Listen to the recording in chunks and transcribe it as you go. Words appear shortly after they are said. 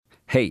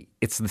Hey,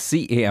 it's the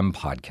CEM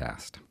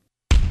podcast.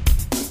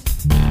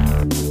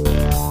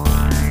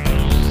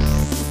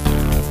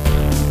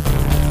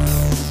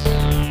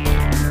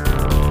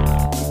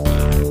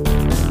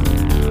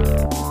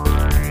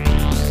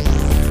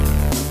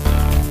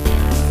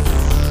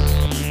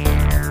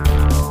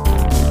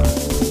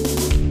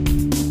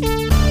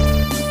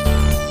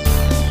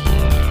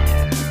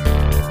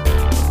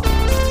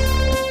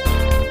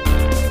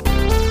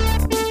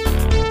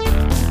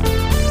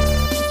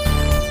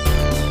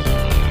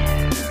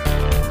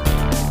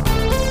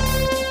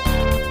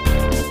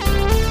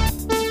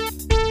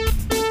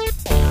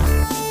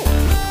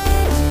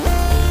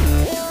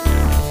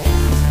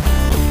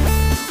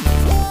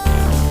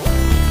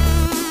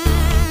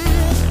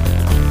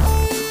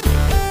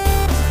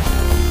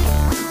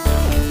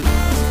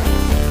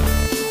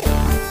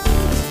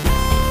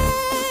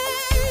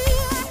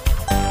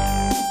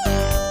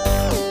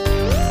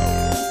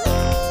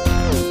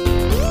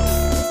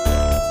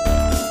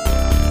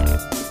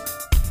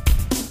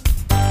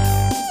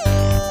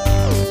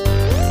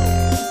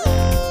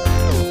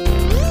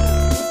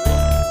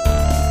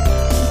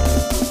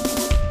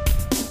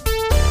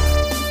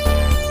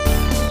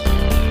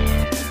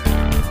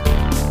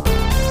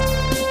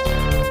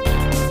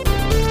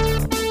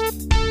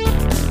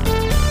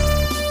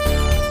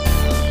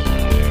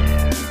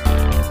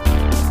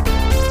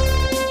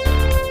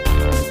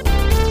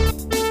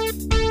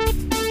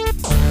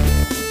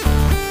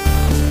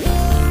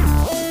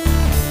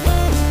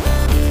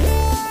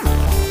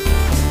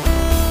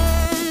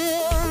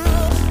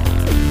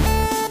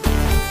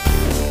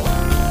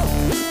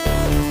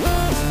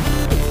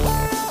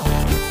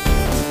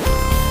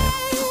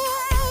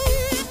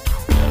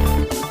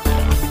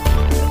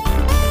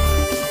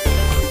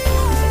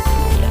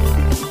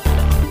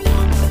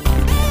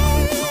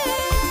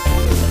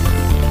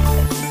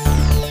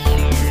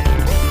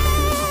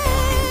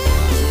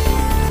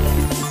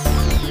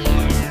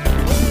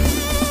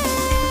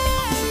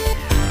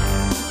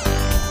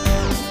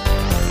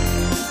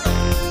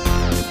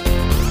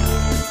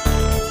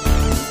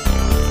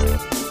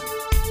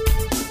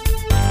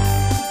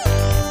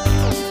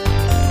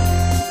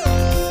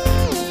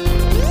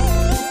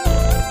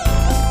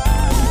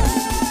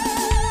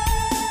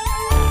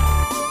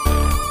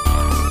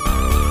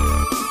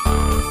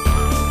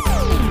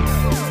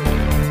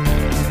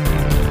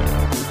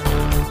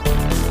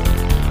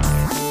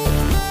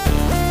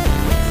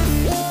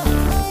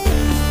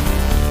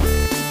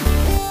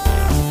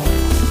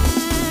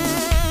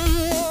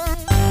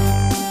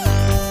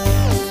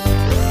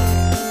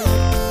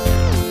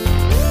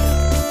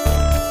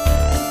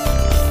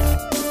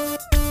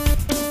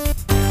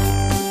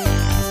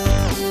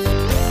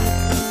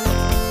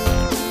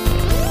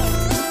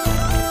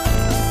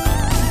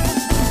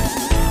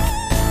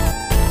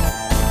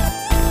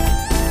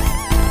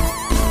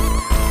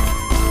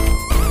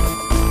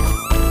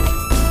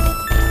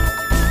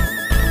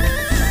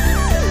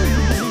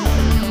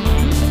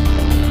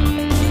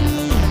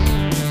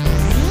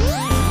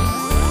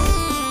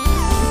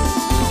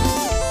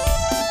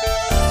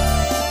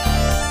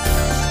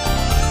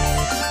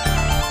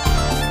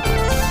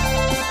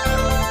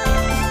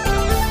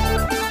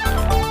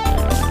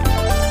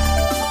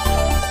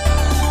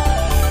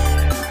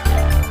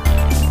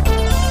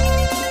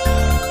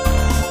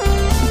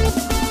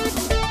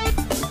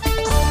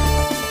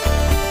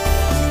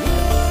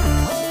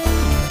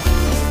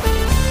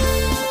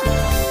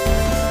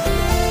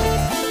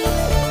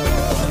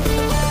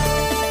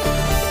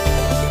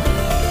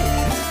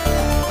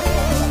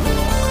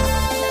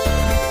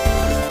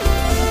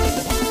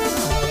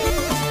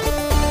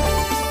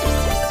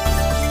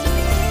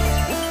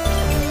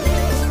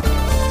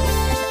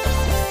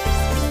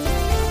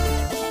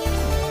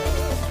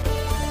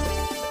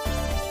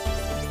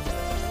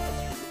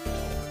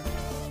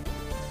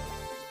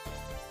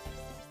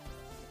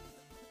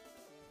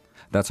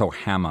 That's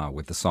Ohama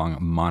with the song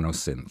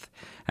Monosynth.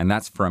 And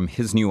that's from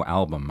his new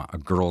album, A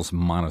Girl's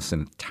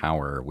Monosynth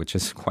Tower, which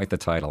is quite the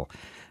title.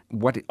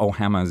 What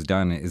Ohama has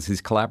done is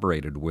he's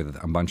collaborated with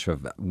a bunch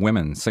of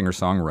women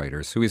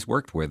singer-songwriters who he's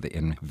worked with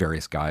in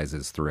various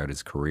guises throughout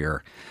his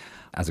career.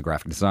 As a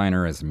graphic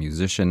designer, as a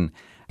musician,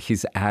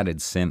 he's added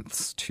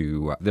synths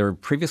to their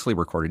previously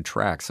recorded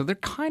tracks. So they're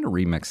kind of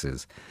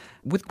remixes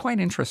with quite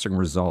interesting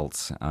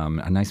results.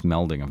 A nice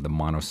melding of the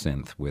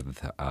monosynth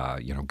with,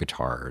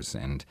 guitars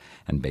and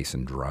bass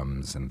and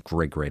drums, and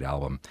great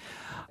album.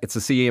 It's a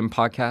CEM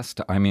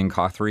podcast. I'm Ian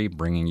Cothry,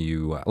 bringing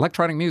you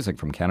electronic music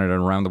from Canada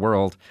and around the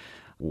world.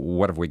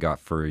 What have we got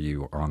for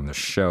you on the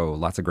show?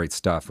 Lots of great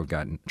stuff. We've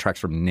got tracks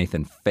from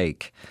Nathan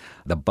Fake,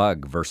 The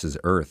Bug versus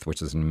Earth,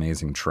 which is an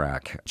amazing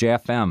track.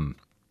 JFM,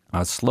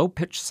 Slow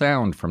Pitch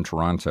Sound from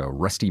Toronto,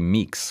 Rusty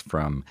Meeks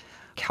from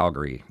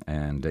Calgary,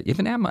 and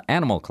even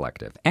Animal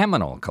Collective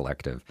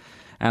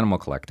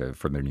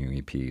for their new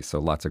EP. So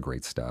lots of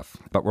great stuff.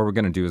 But what we're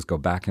going to do is go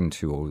back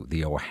into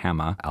the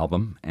Ohama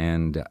album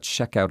and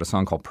check out a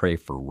song called Pray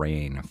for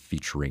Rain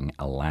featuring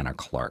Alana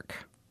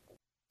Clark.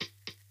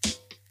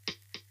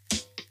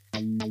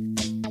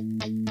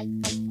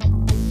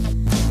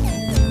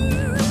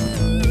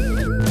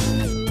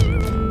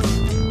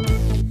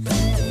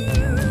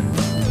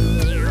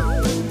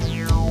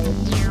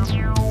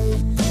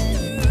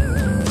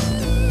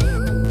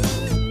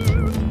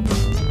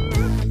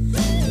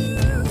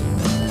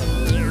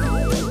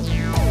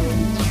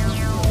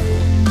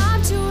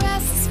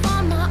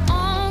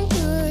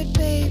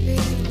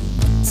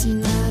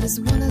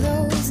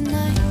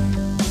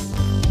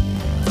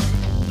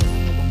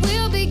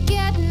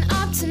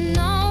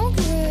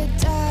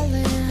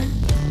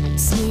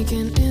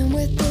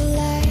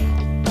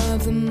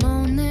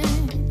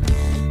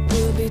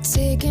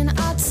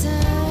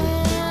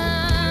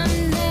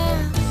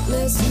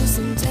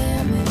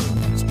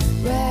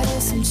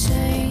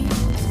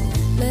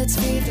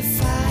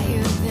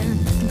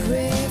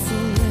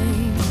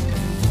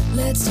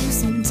 Let's do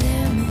some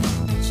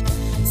damage,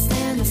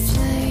 fan the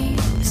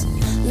flames.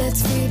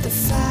 Let's feed the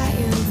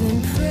fire,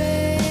 then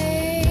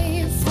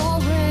pray for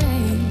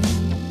rain.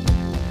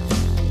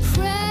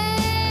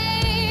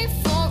 Pray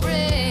for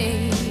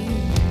rain.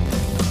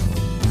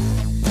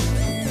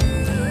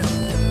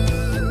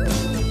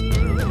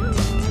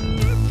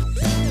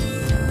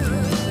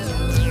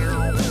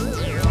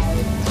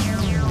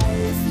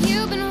 If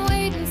you've been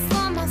waiting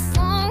for my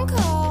phone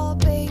call,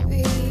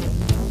 baby,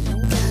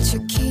 got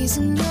your keys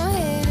in your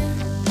hand.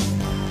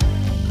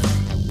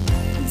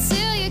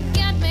 Until you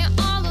get me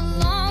all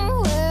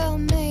alone, well,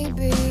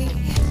 maybe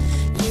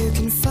you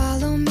can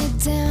follow me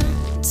down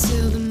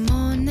till the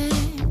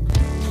morning.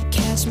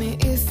 Catch me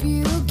if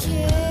you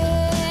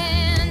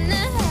can.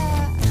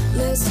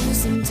 Let's do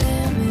some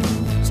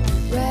damage,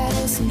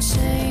 rattle some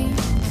chains.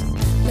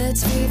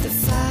 Let's feed the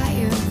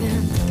fire,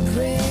 then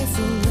pray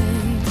for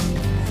rain.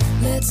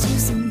 Let's do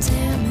some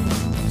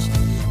damage,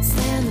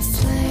 fan the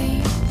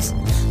flames.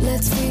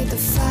 Let's feed the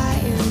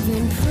fire,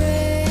 then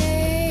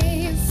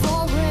pray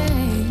for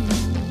rain.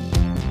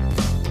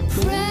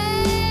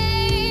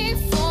 Pray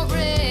for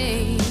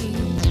rain.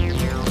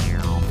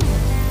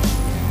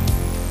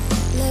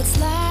 Let's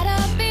light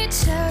up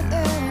each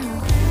other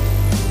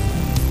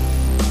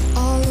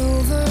all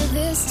over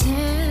this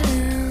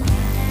town.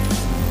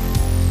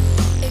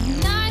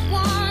 Ignite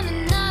one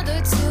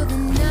another till the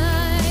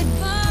night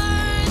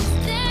burns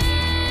down.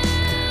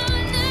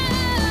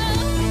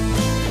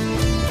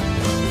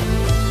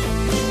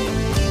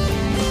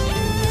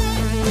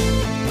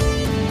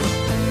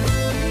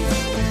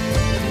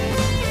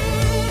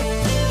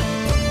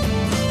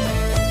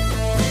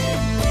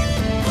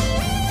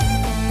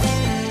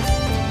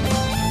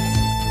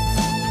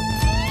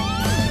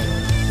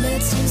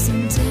 Let's do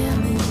some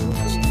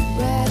damage,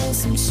 rattle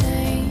some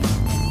chains.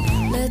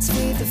 Let's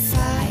feed the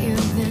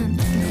fire, then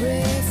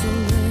pray for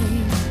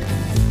rain.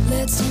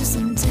 Let's do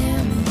some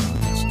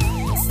damage,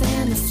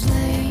 fan the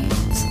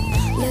flames.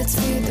 Let's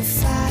feed the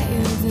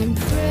fire, then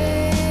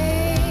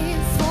pray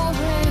for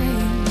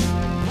rain.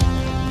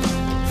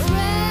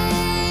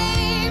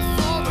 Pray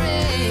for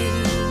rain.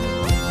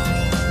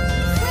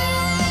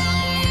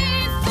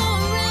 Pray for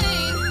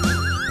rain.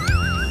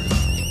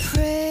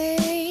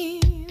 Pray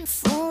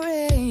for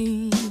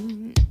rain.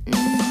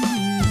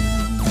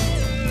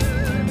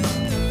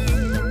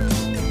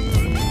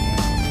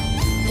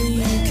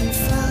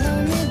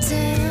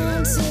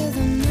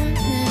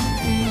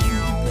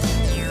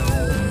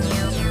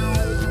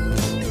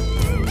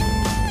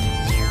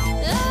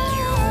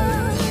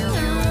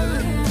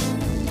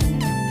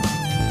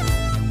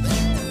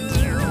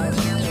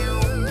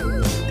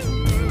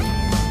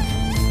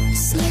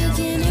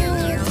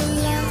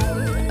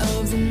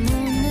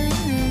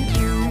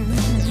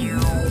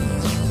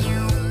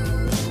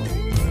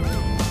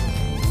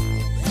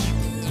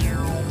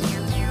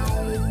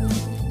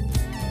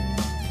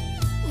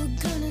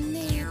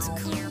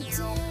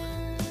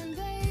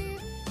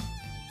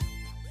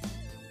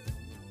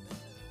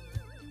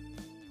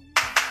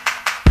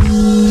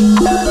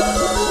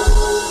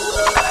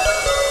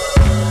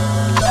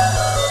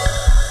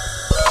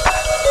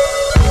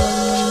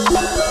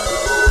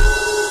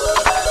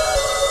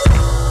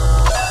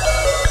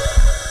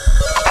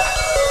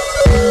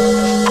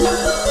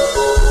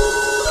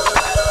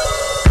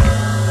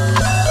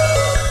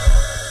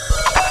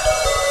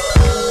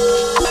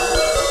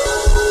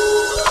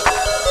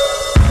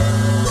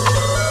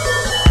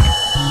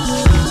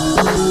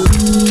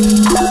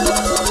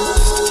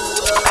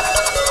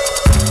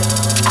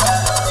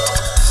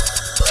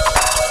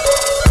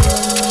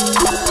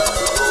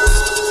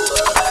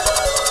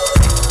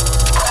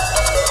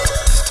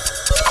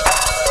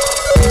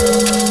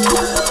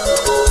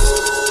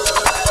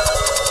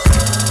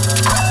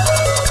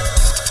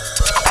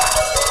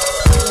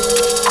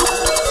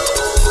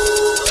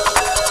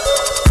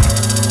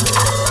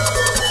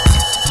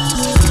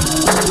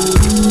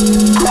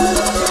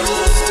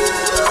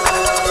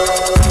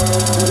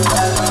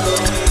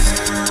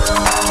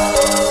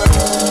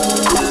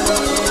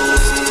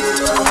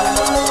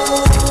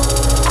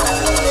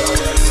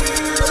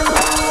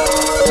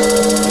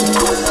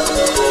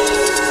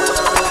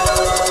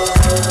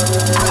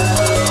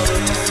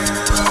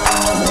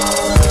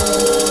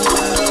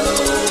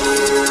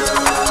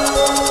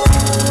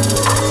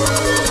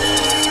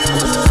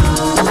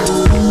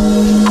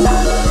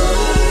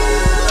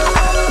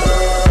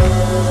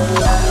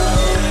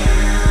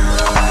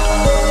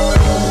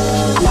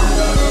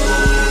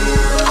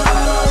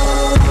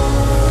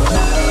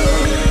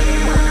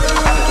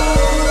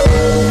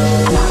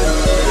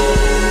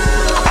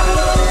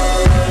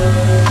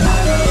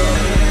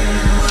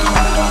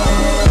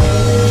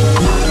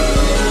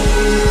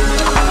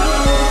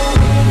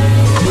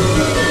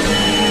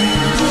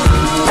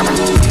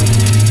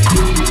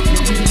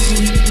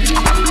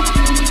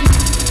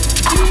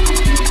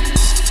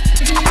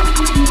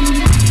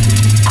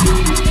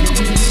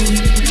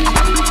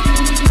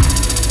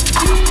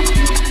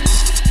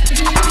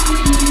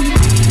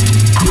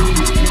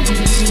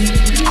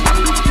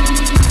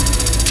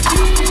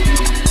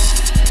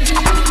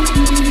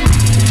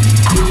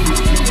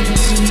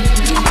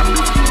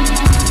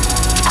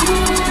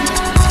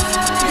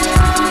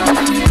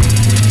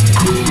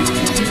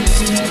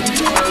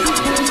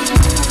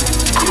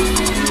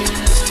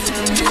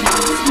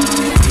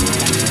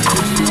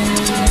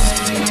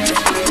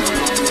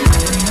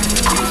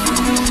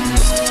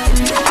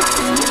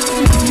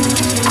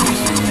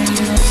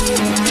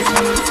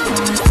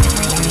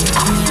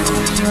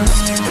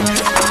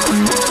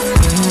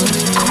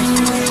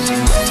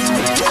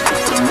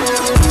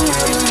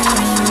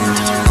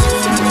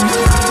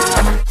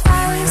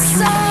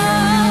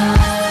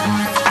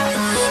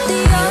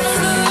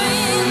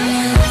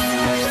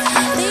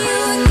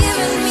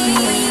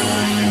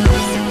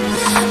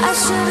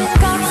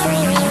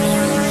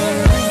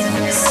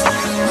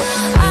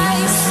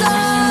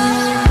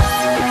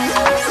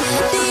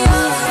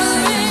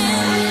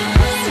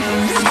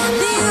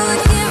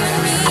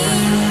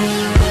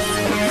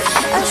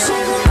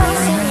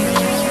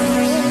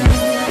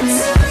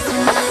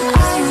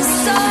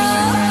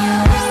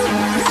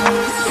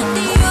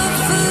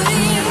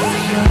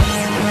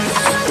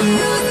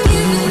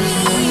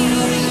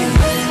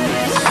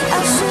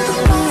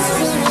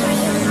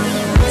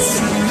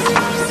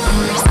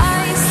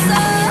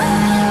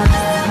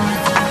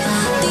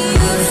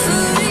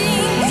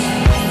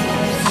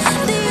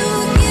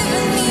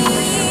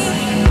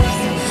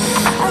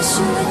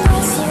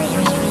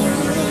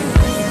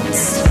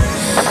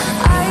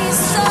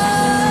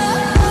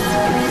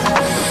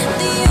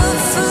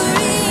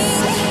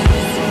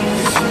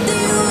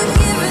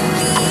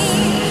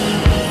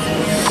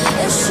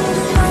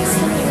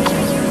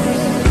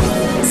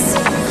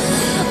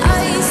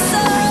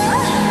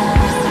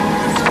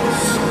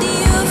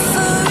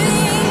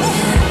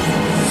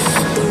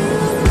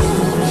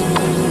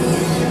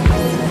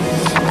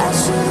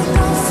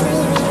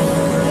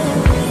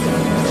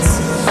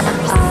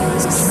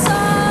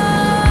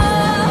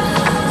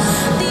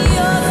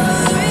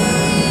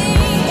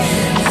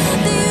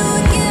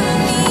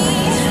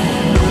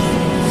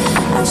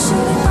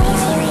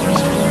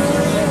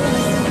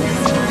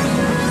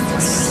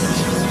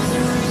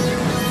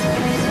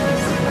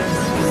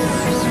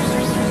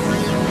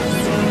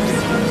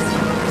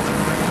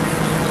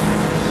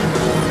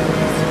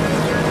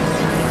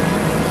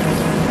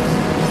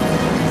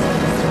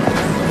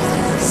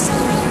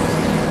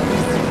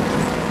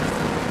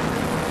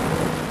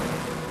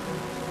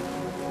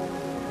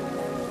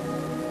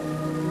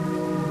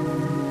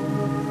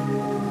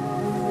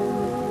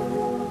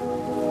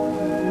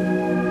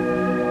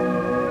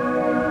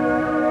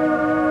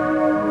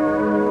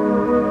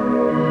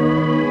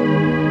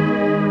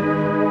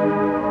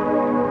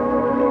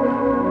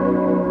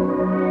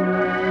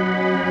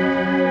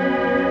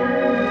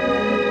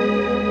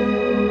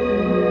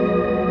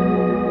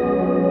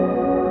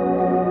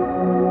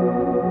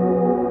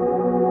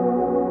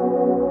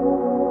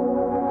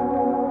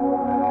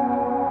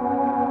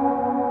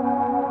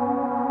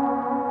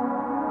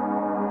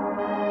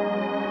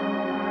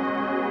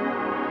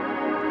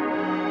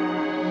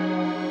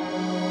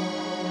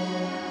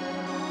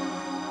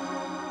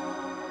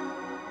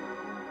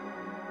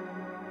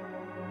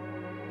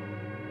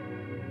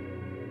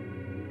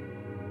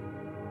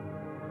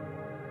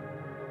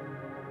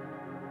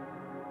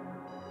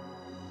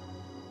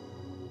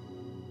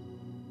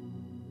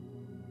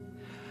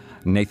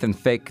 Nathan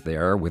Fake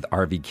there with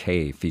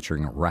RVK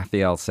featuring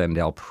Raphael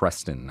Sandel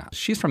Preston.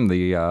 She's from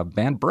the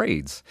band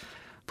Braids.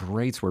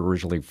 Braids were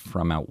originally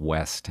from out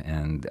west,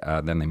 and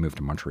then they moved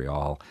to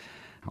Montreal.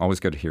 Always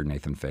good to hear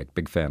Nathan Fake.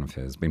 Big fan of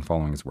his. Been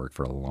following his work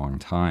for a long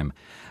time.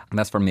 And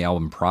that's from the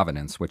album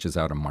Providence, which is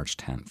out on March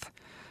 10th.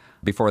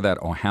 Before that,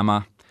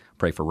 Ohama,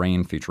 Pray for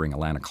Rain featuring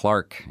Alana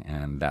Clark,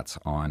 and that's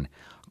on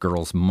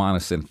Girls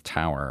Monosynth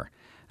Tower.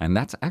 And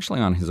that's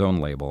actually on his own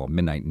label,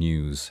 Midnight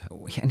News.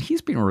 And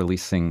he's been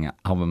releasing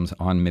albums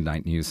on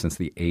Midnight News since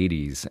the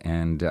 80s.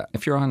 And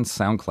if you're on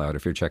SoundCloud,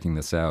 if you're checking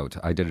this out,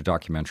 I did a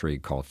documentary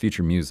called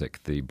Future Music,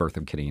 The Birth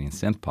of Canadian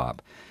Synthpop,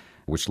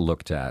 which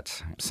looked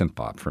at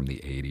synthpop from the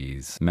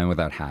 80s, Men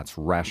Without Hats,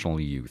 Rational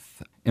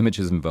Youth,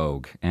 Images in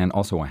Vogue, and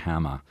also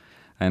Ohama.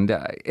 And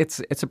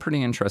it's a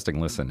pretty interesting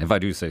listen, if I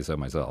do say so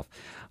myself.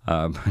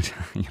 But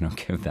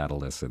give that a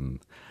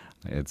listen.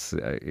 It's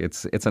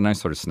a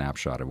nice sort of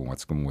snapshot of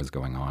what was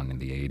going on in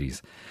the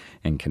 80s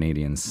in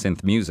Canadian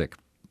synth music.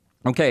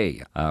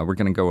 Okay, we're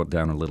going to go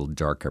down a little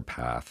darker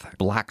path.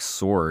 Black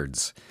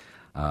Swords.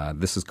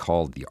 This is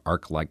called The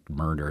Arc-like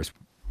Murders.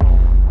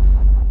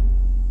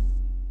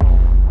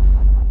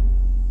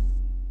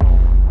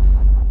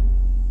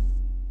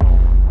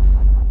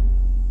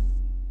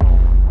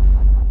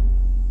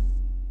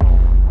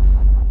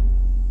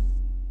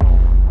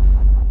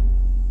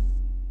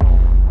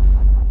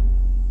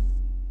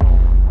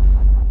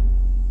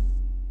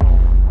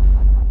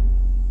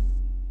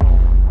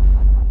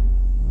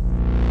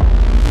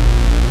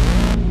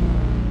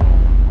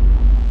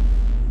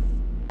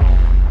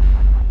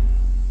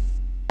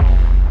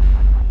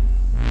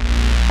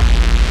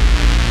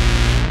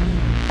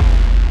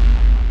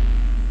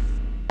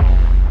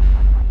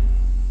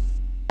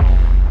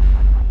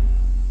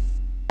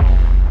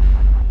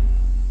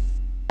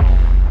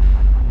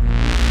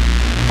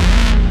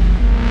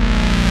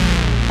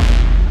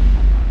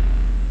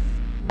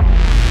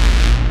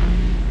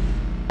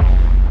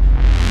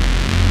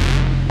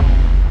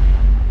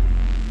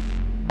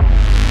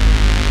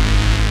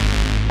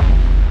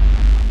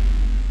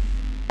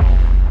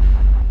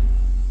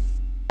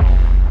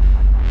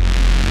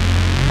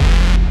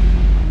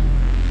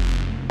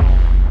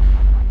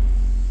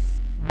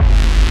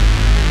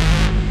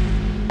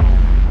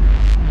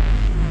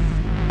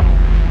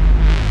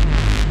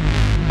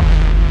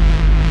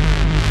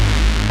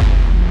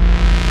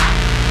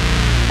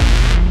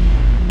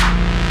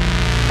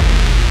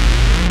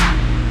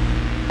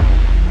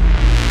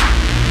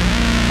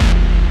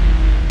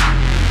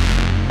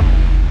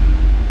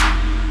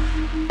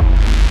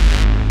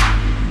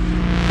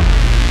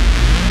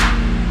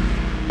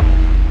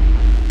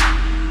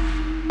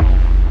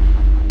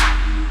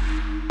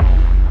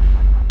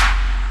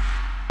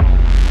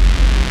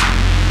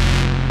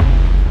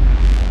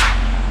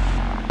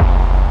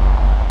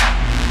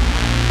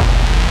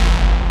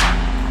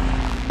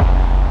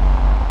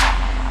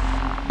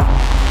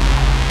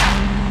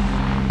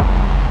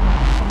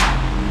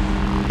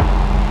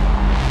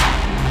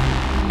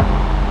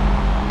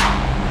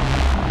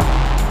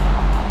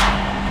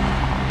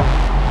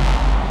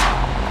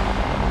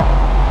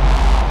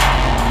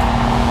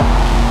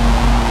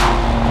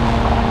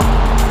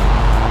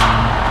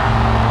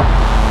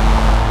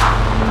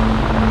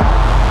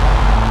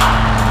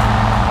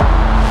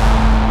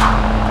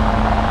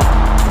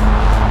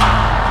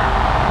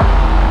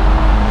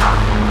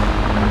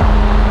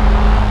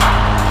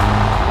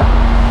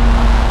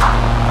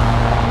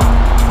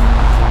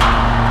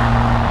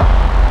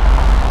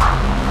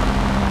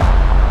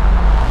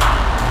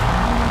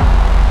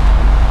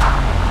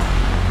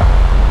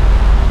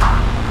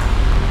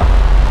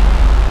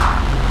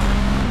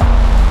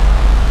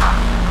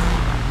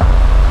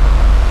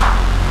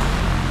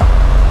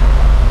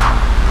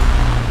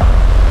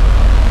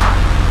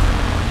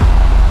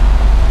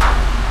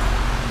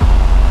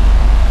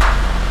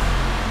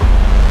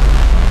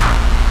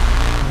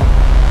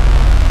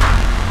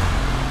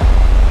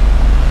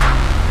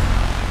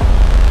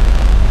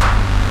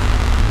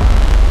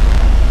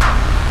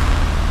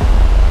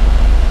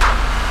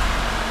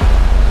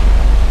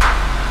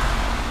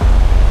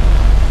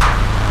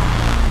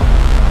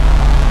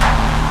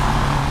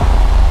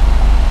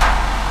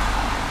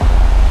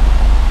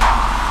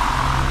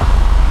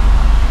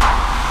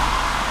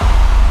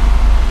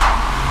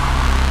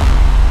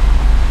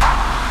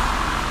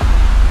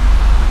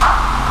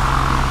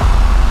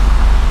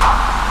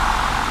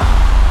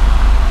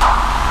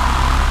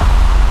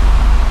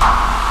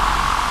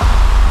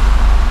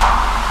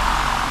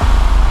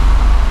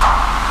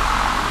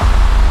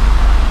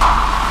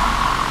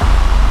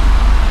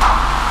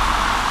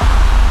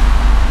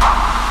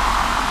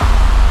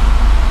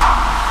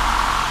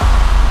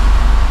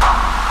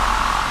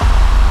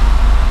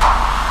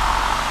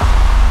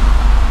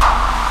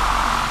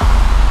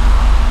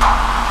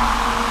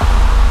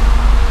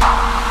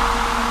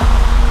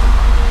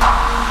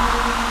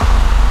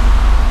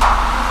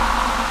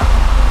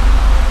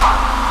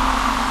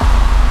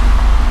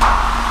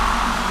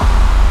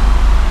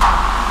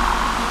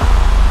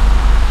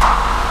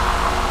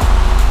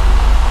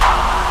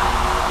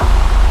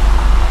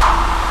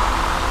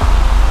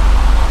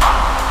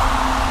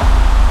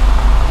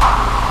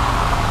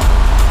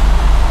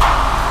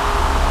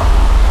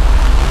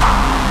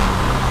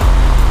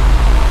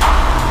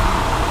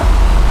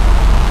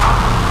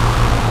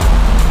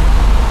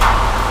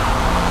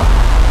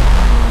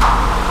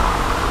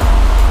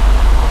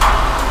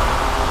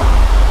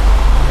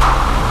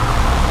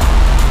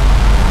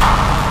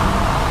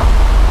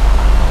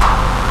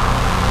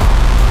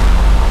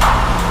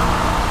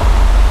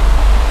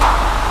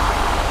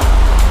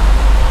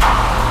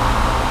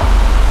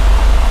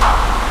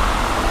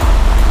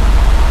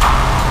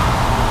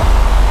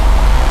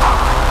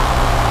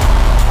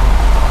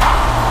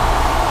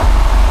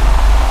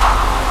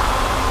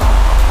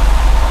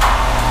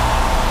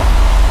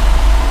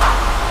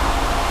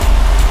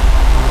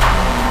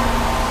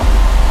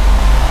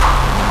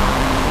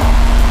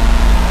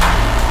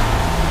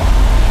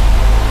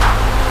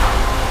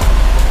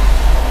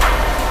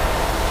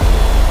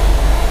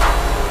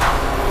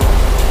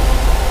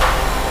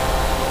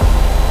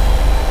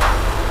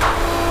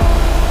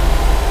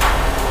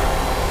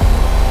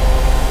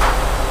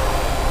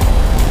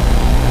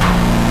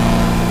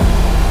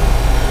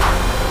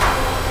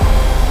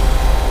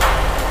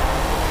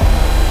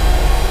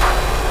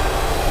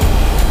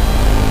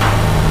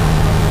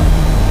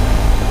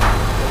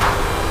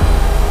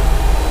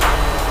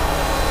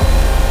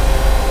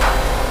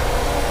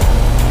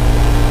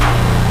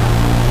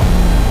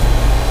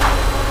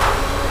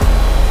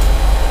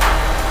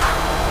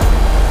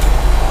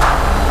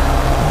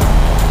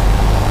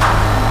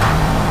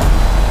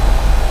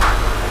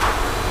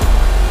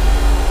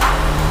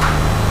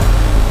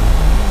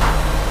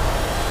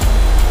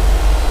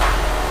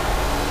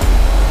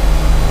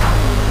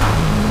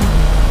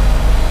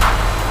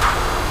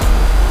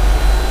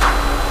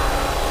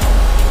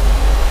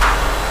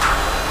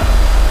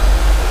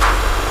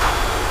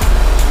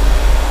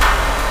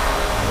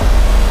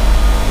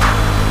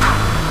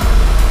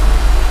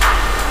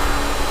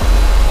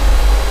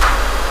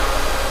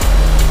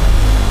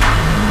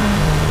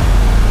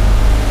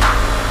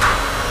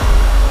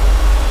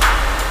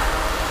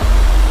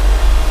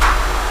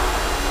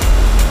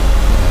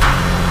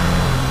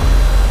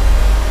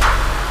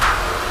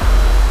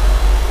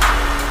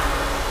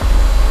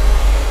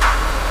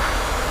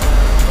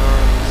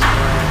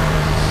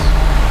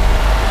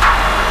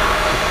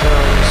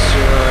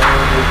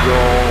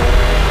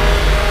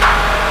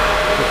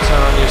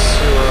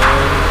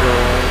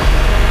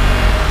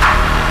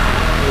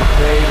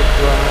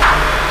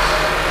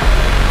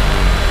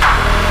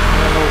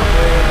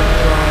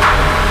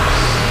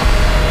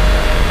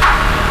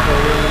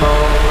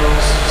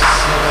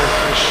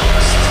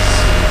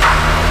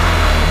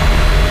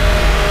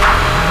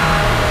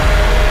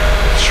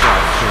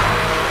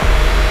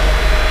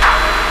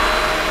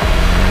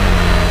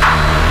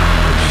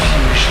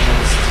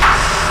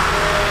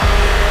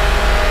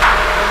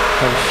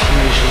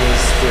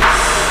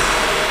 justice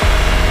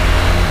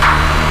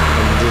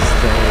and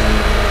disdain.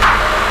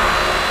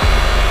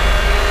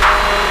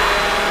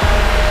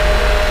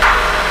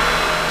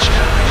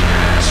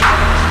 Jelly-ass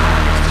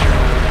walk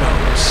through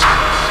roses.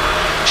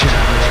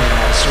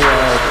 Jelly-ass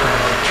walk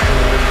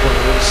through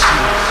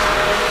roses.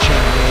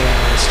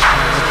 Jelly-ass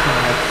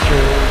walk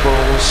through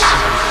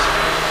roses.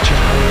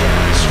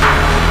 Jelly-ass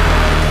walk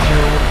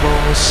through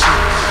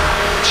roses.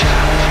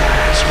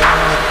 Jelly-ass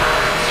walk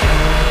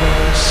through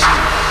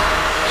roses.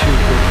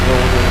 Cuban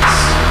moments,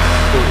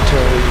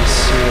 authority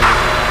seal,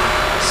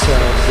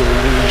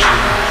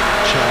 self-delusion,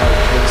 child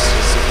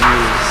princess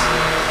abuse,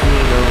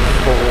 Venus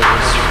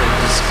falls from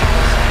the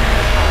sky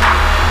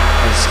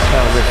as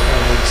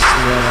California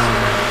snow.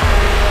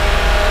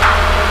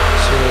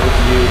 Serve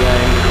you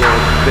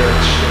angled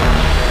bitch,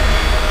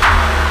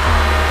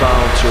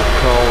 bound to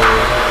color,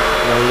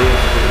 no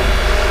lifting,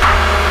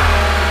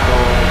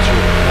 bound to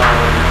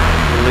color,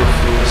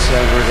 lifting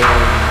severed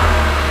in,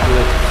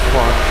 let the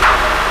fuck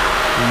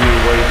you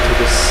wait to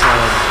the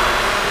sun,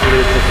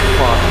 let the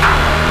fuck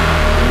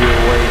you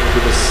wait to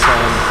the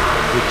sun.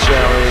 You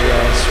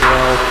jelly-ass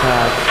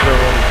well-packed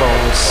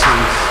throwing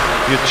seat.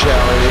 You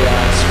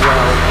jelly-ass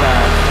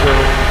well-packed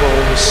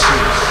throwing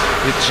seat.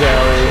 You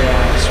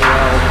jelly-ass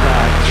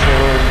well-packed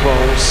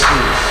throwing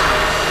seat.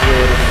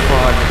 Where the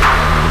fuck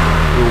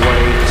you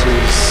wait to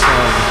the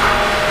sun?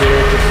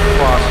 Where the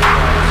fuck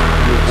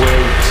you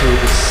wait to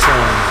the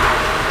sun?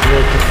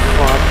 Where the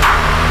fuck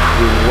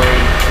you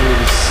wait to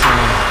the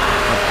sun?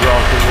 My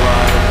broken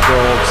light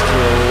dogs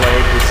till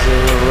late is in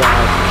a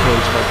rat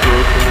cage. My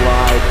broken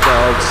light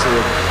dogs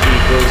till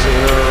eagles in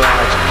a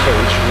rat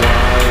cage.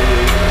 Why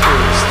you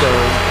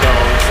tombstone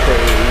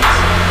downstairs?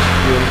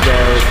 You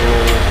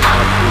unbearable,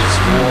 obvious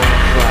war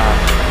crap.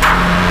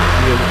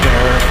 You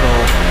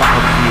unbearable,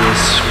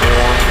 obvious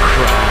war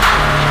crap.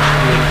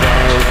 You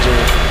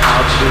unbearable,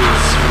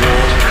 obvious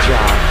war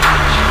crap.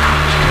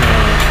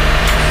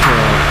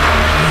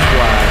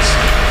 Flask.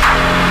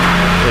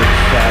 The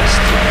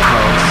fast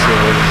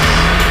pulses.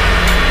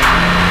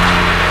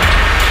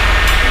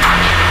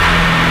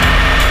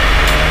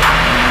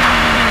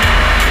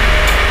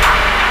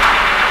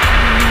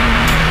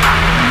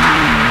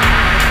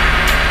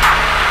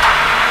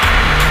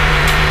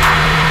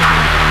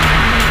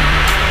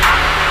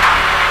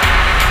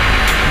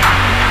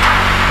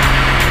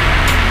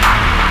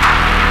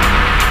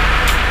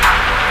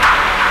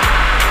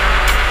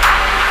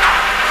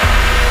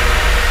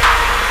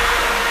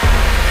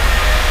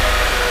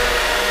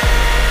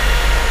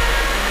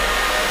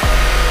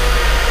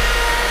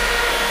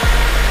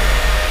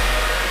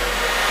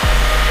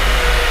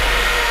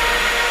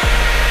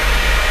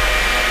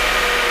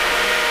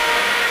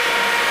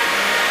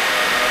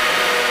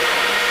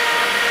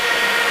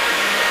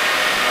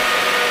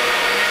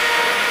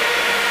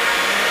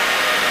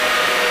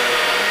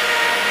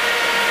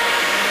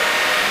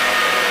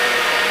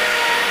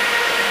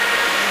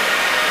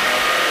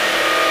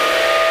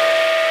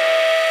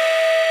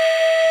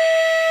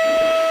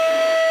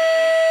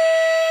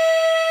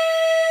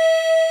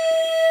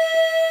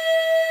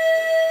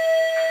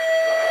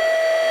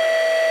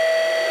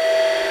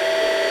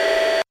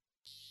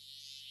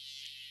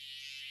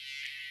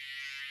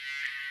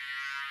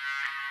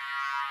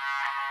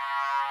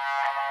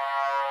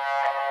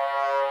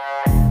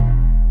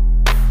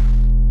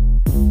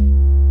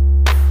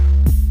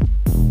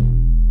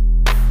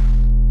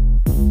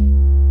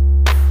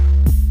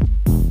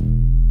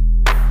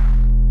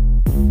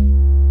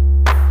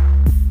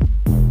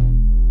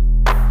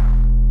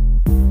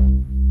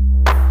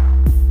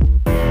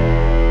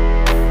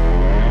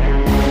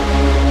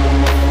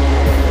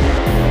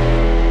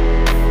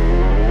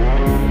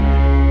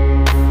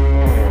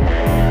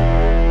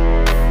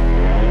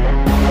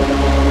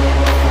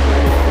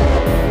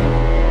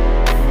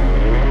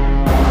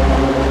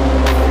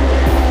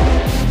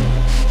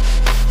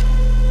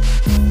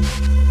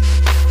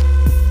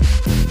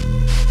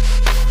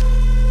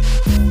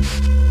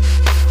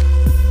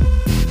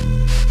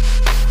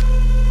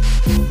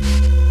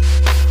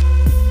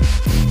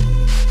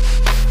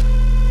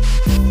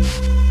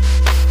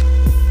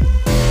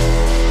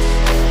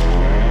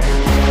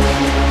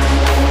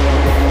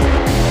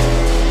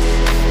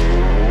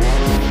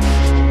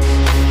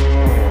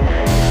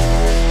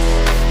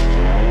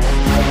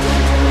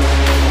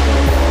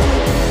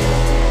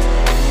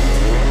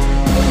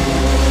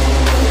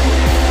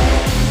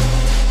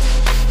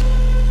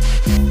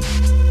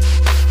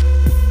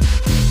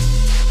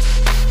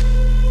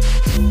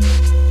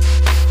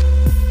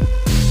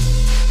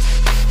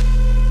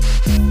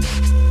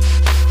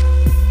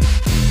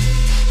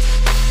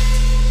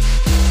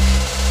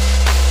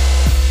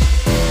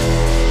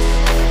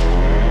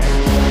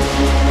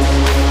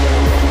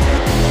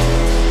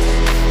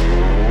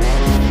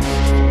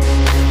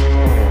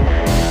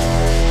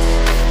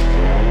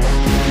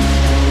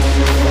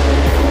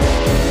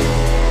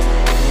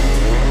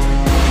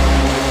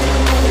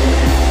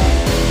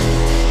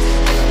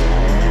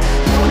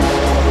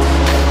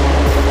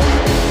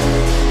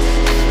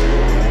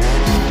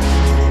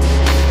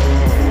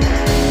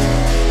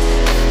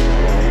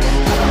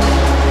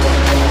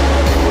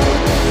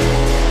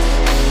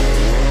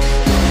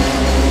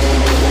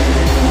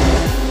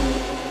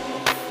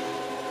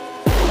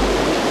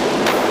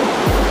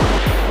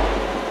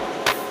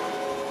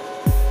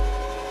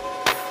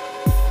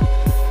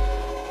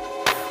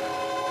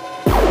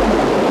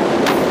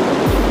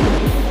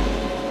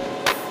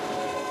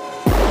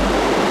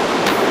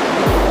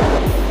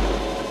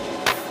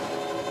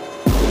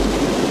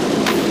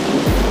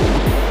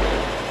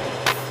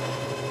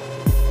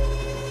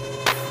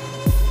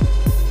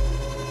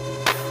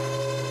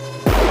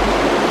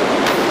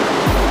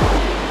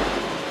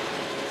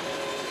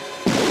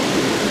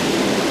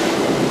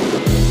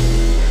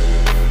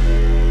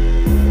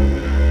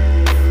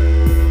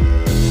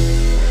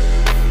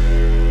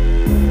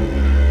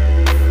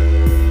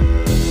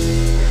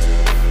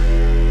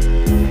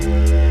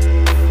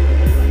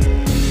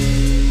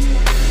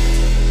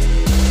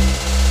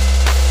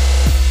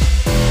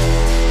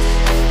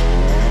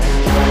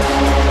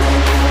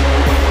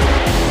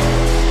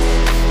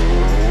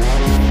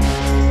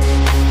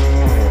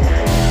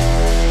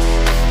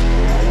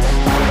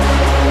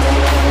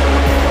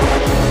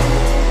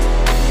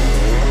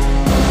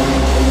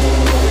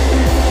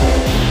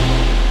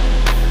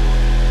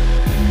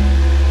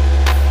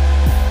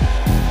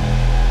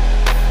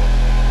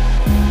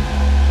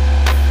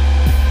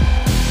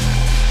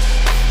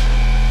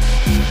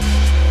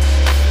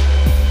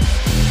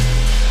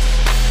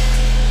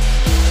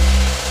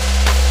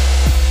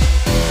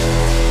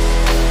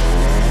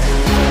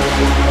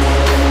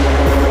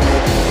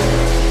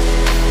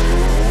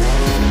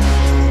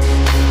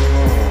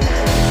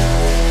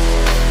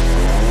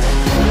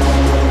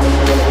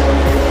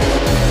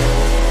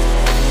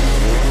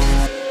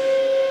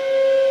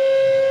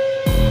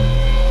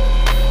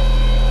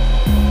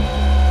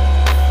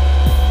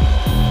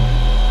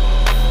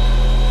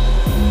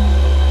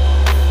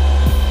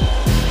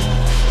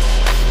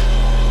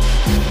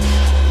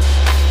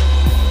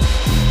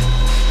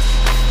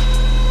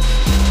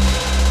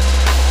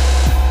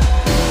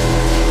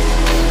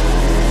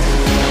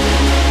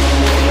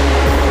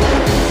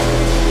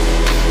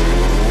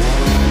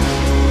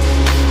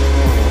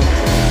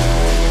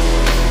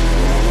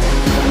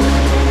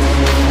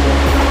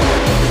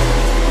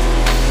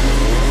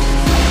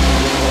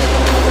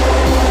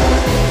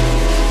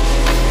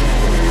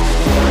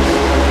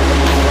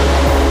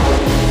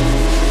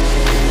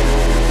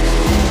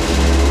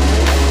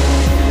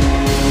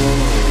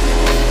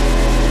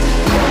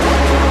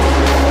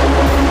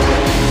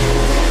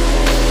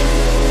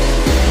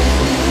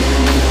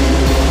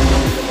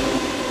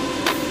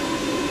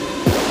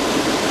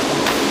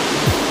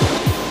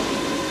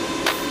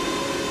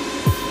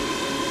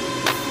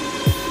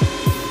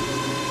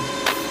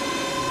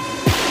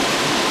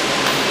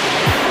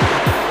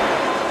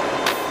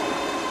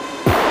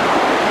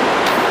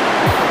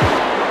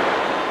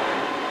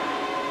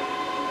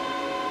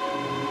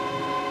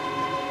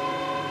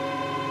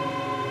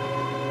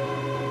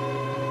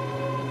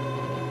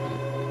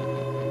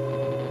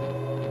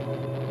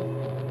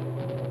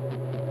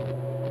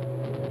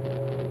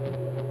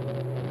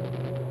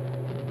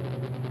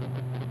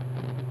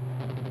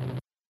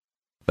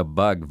 The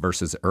Bug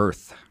versus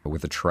Earth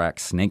with the track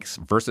Snakes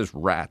versus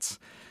Rats.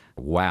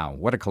 Wow,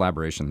 what a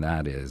collaboration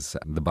that is.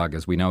 The Bug,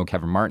 as we know,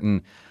 Kevin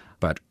Martin,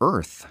 but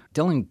Earth,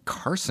 Dylan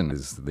Carson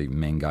is the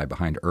main guy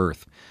behind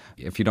Earth.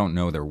 If you don't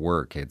know their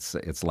work, it's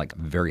like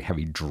very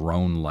heavy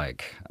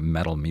drone-like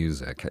metal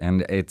music,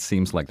 and it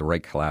seems like the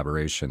right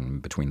collaboration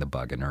between The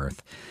Bug and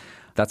Earth.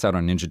 That's out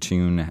on Ninja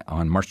Tune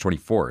on March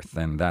 24th,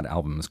 and that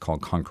album is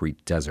called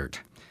Concrete Desert.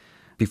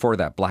 Before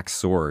that, Black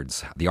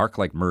Swords, The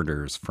Arc-Like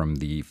Murders from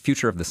the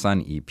Future of the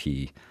Sun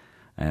EP,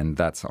 and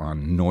that's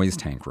on Noise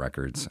Tank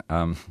Records.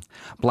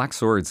 Black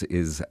Swords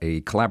is a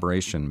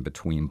collaboration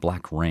between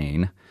Black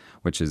Rain,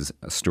 which is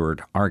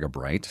Stuart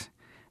Argabright,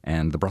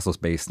 and the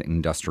Brussels-based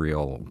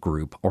industrial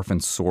group Orphan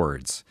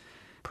Swords.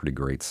 Pretty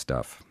great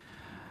stuff.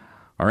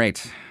 All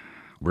right,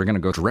 we're going to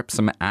go drip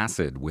some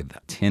acid with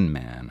Tin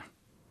Man.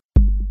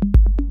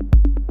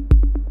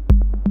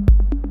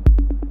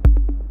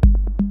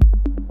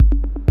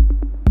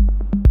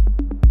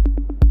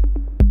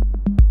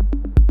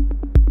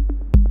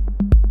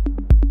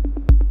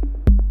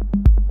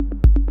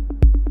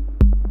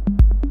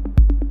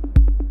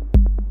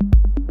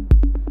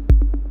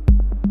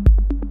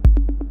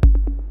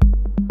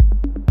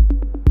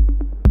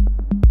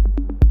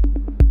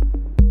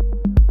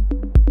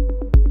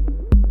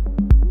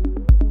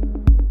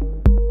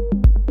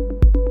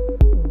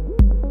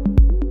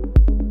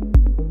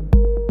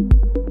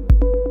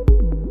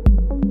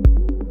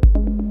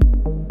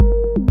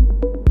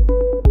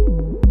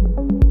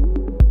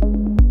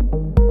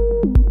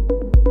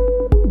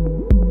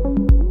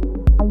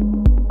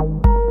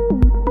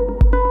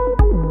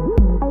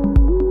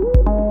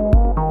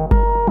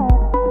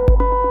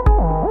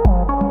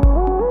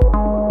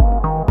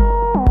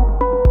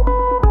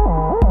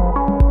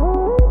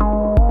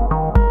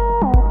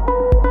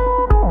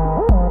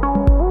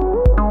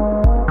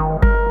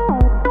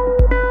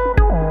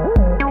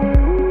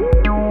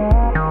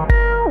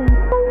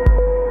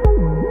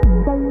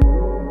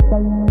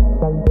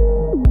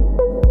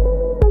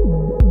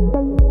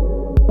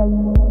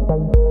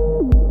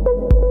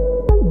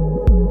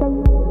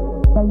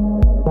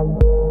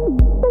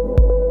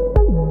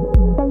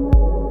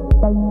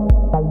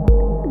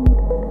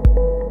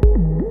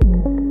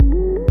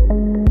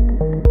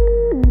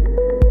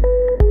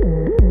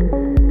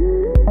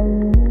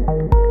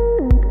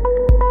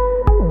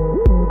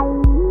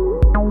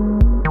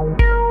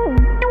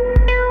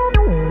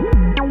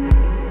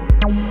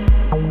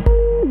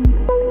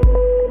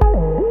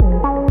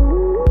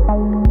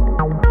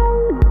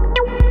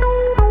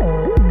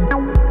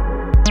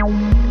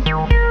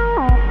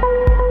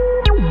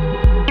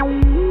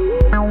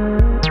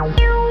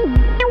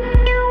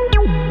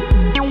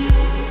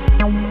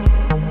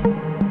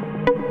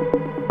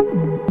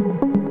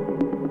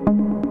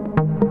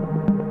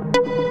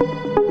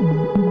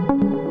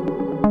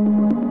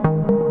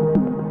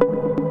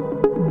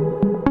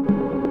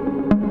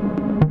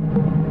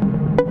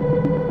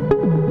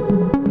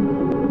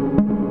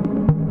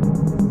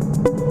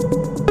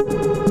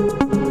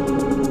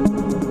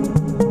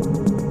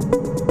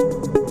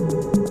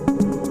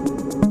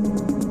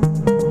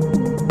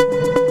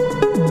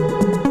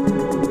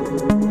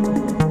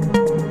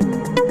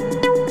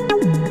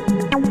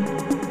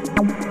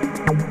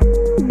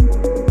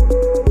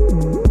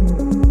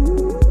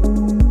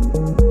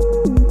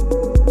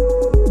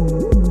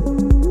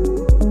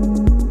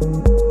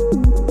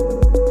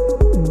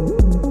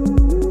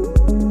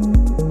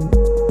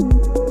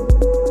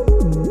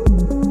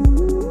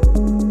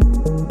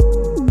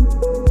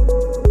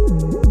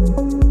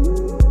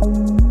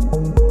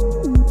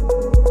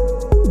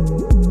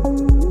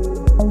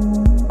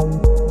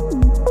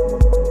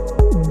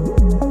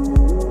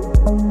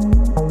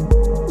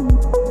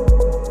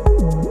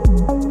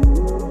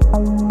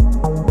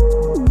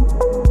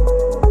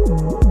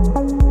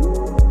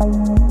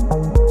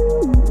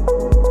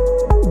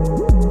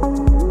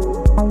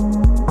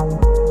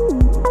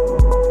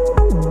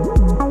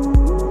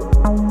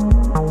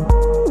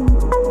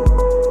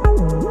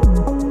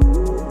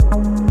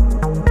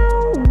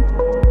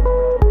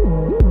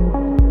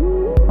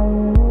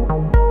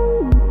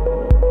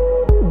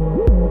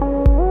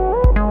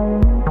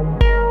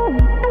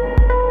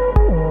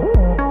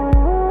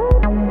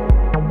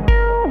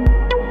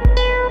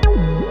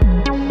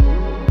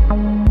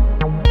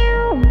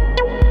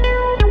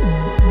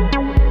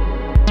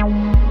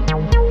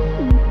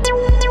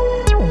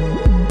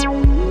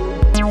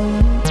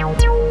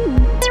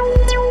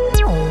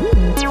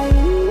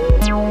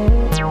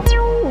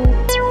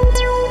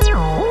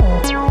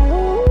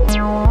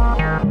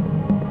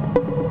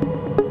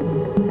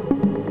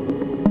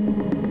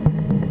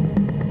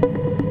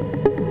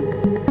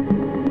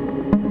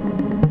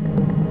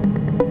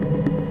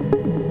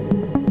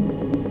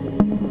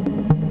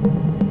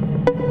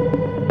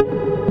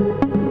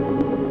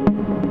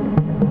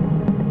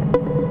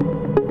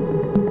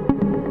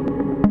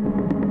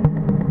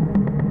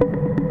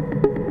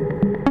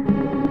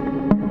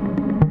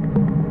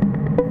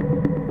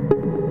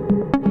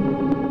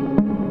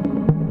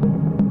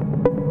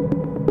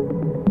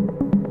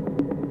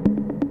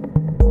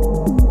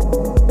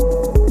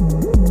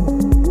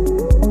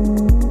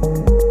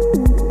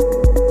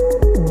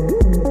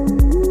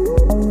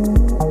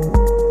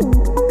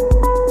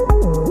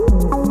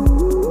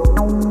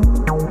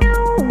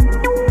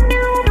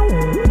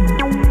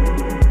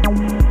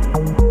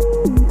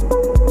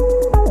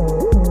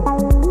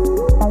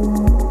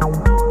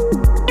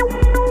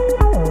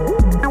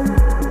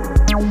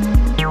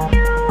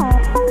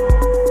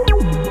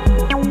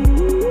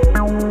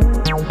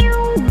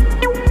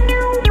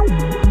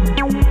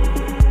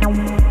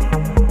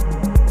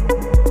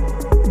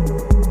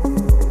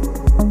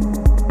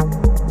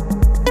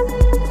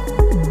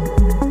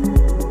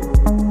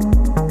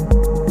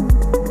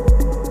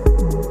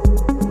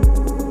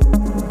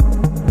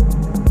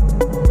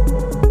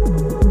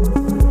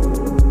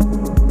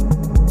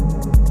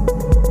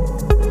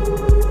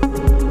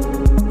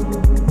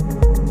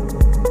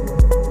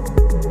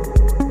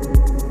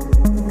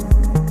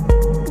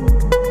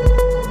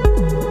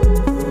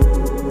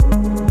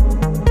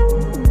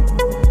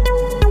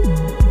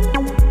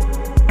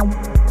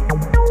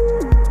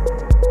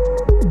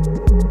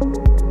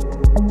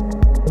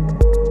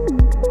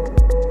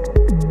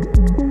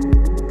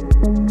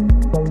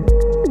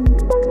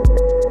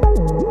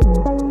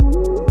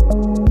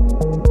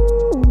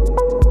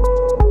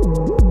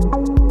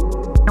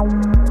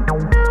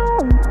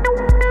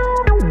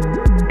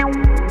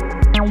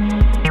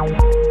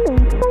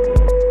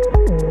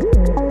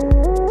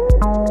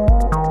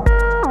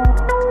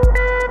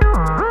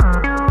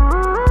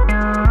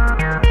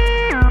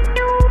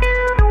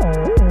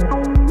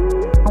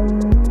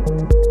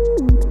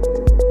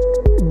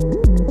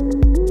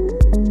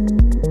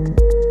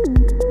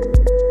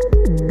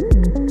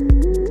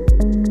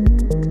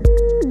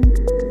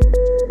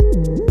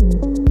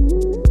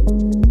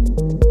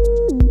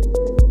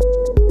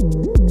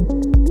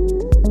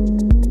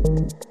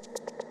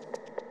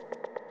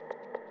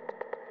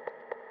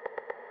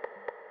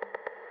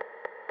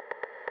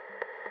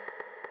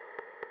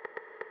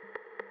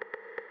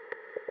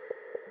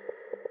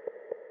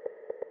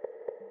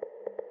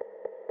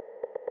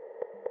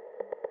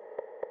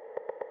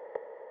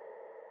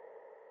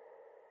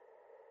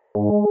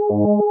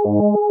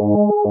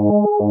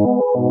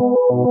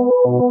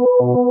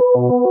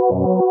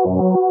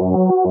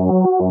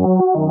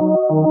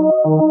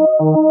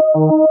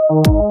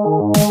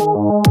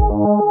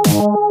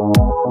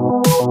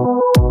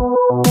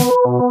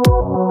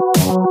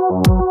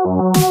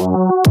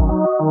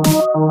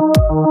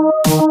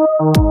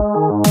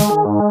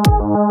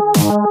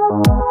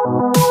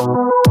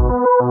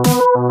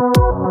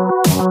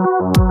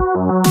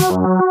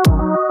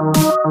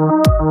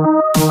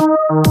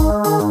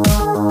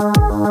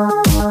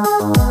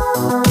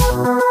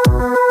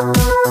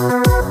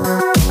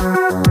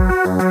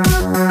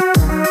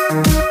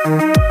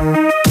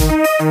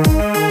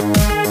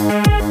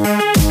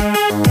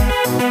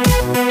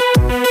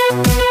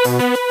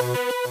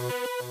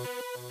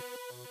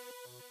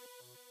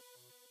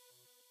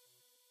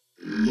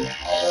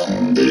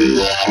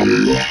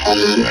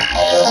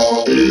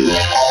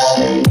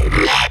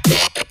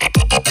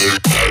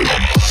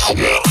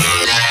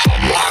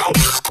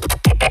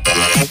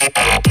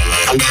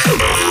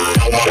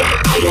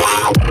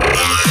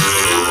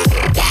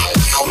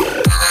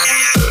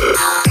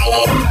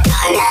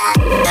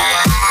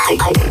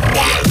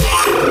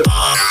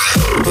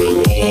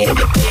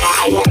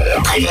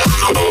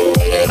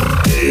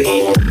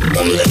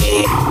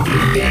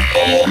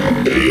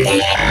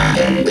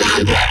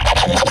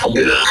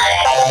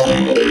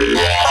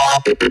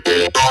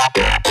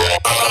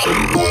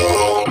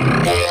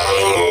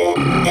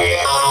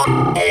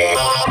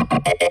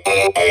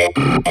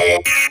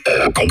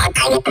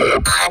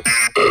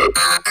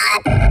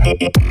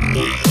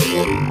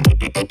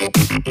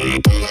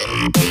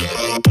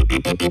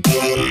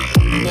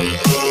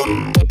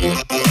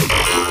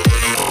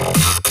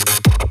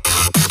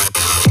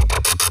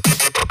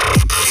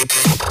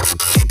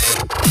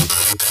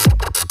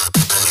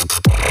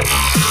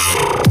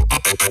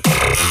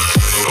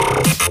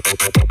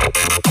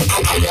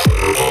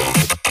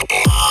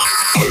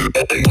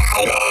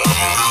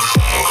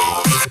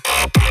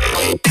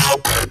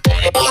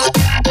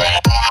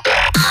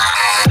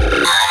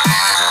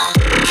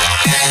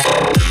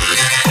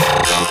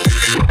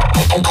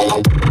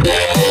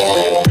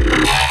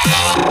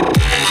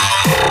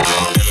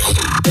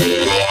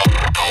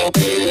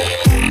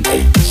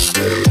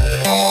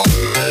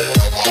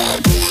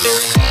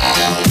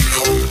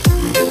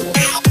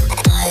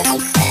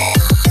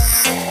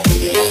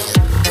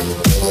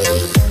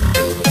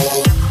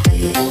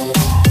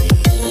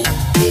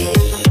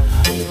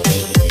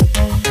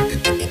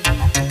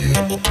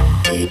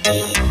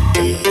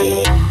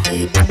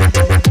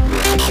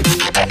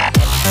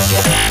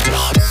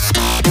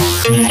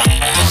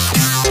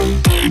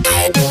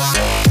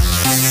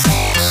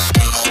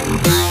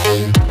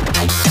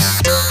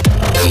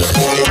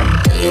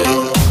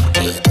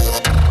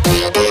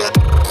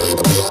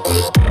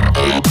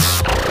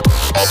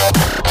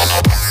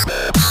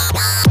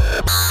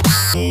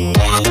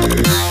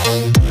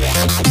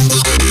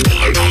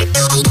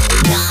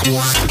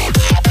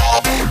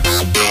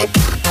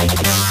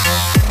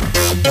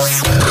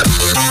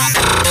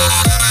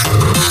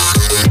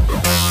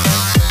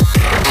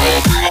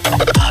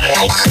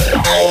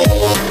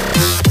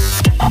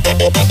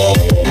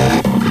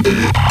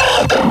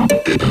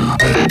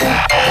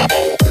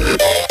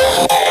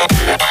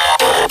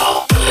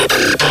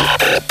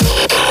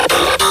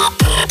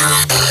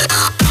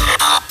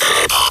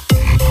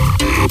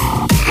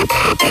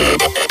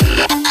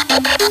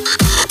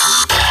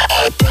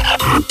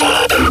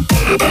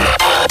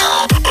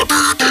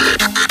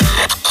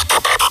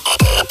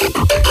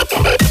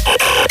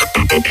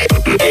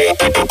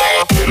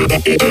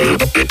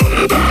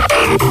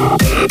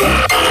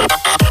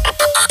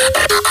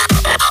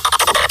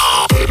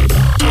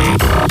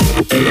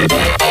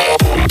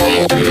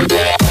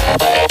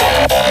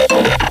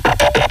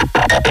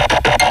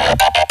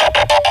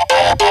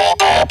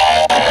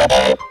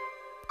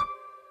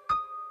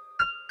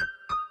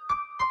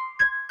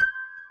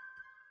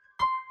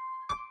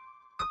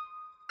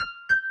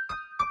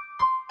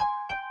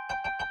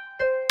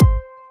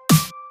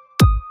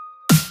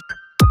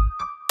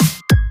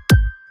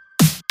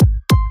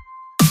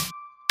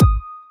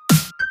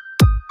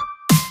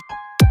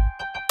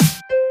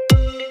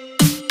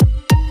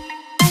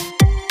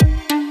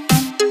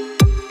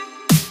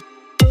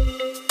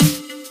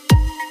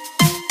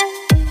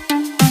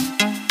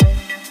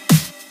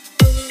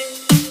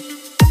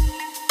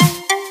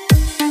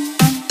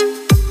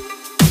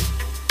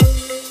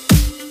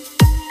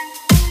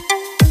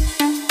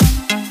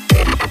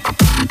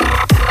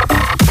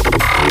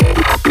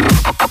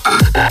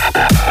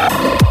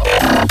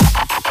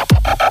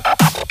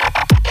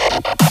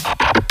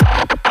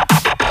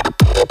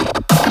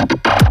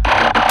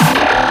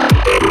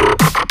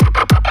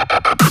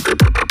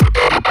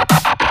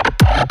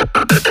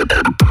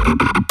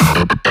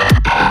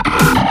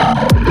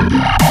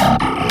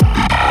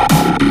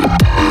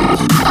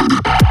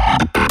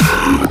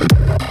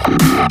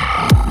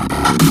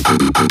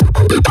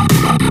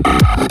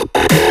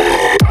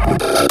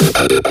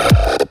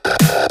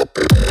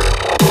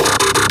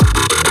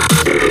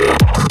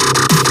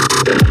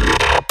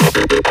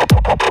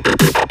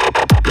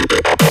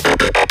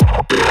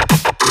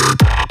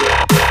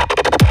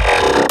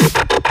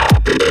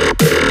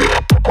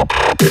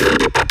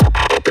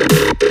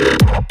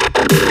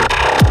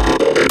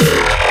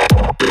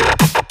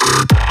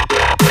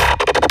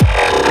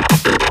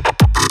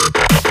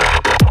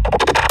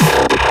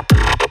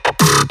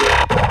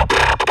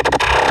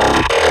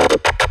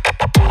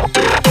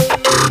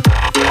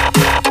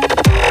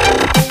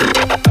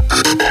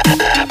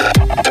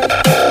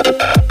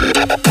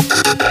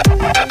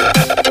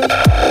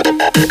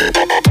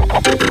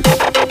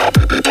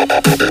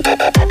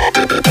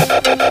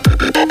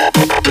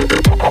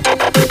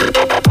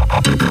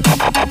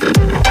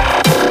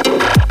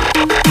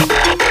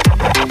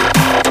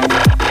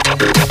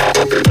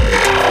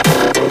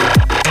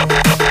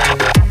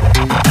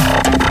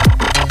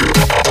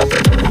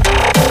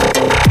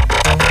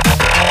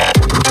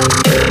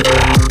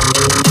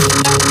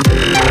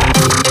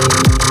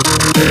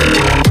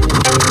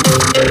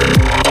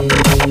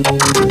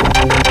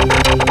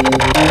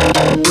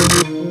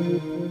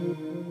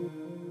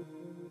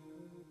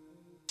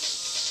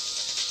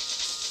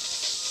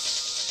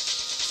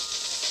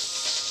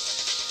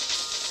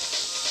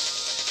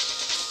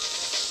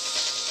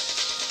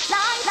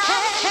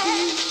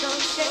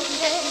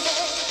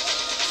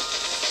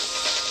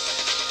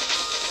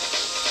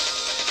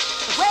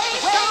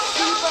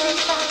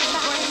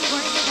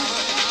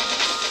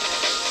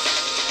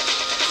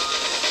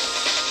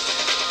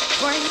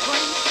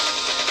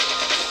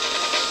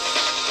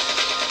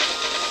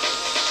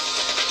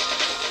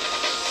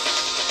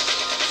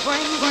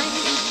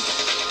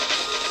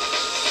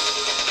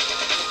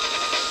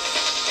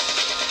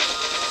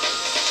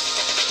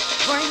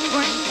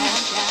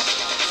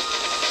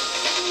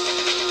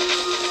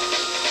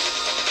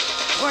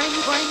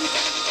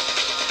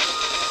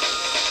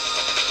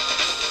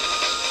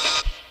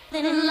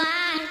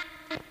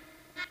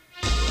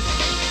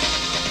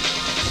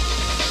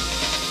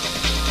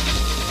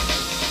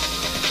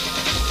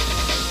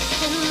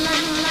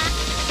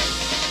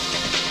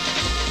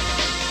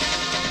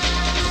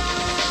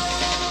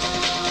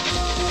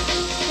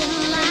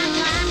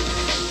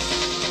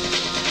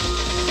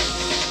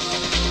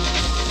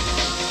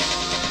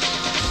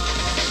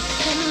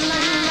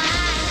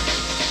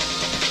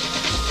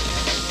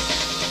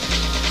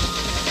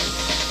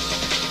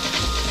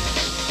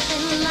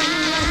 La la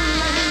la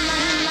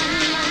la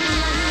la la.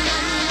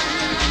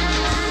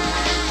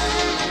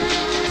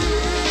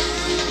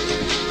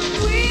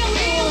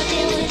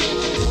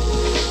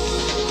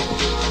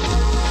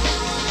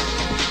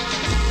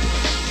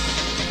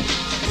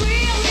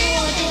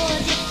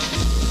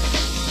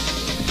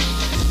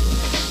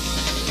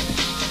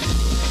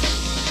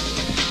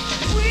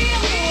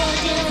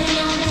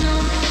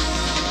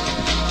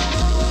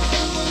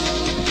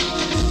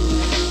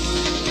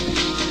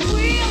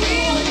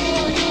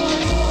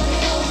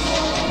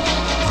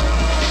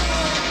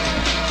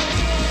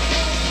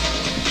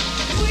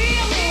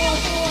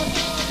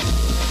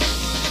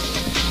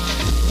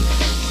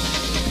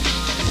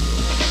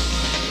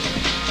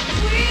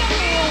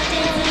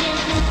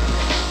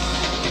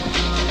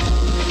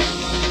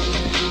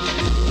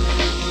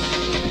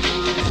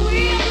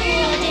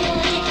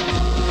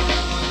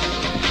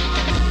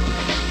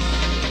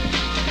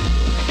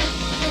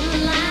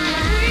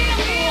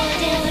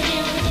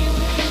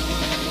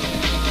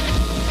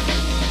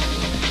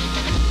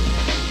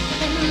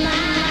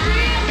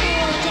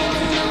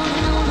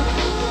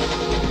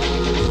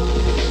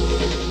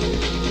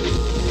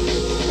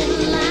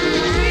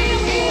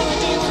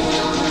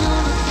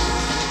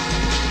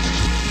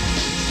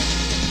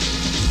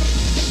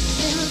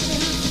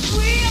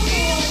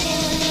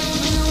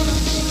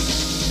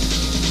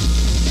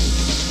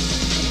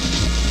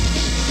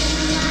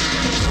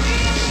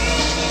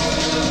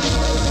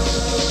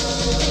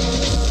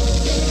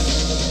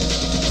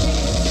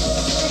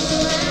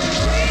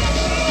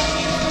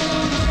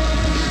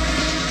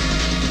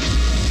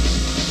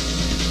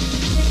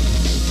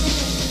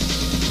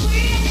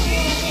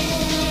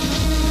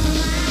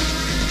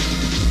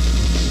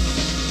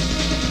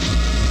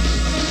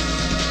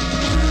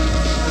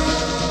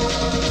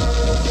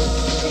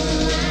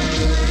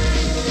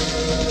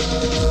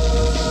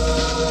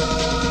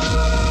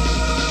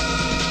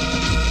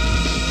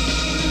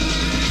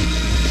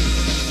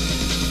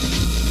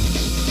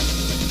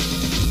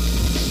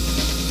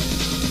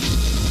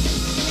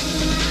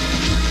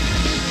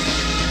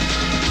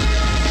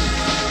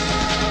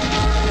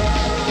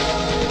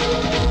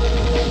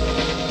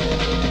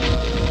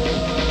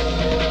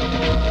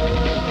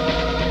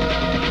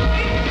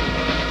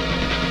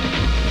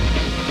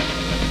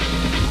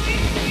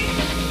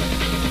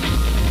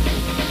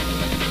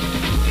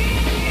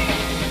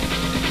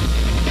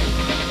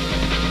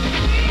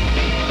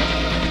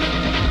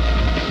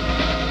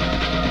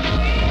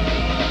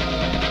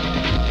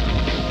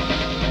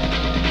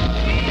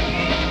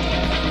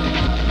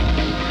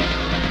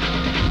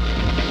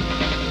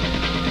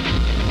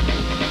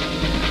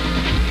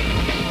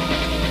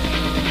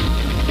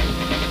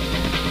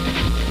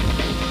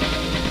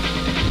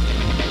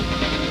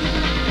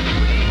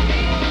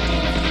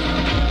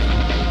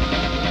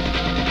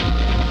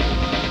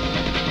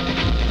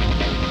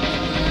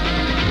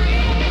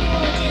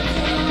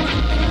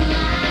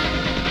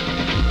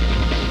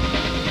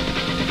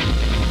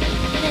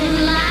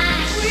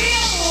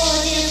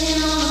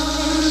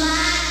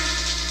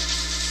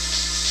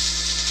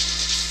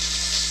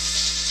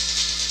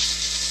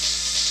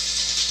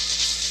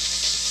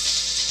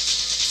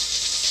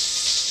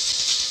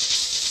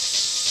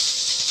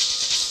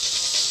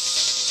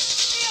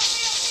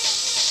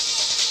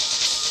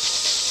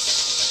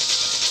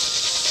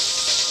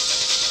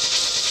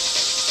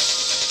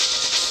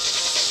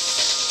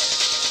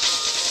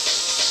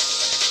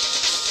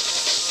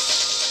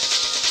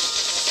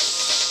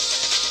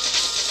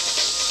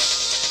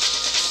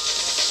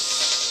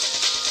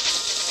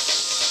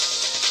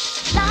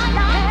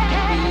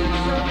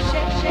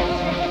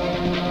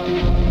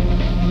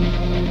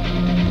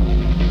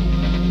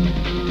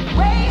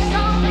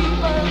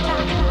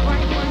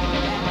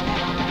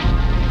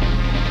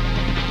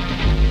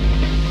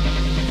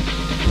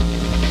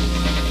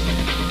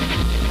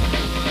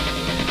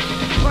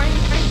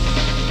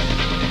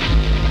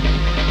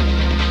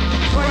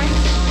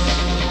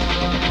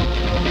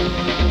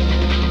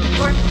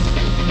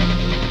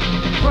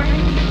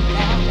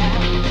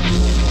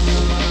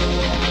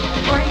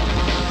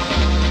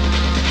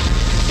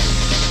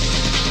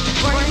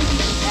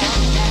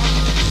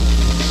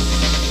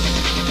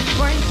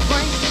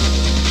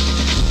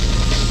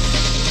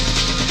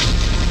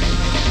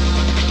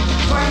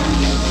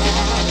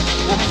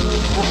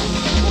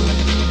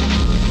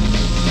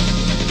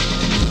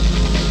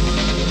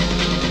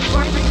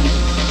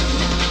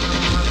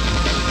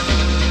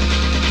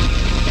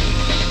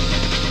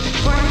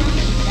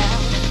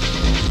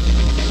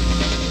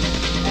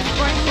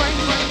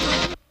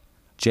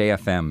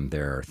 JFM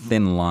there,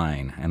 Thin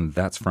Line, and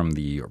that's from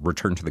the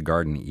Return to the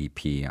Garden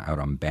EP out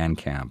on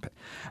Bandcamp.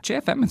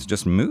 JFM has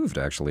just moved,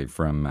 actually,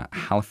 from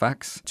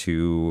Halifax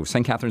to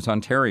St. Catharines,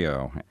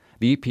 Ontario.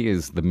 The EP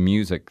is the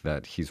music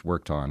that he's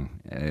worked on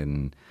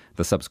in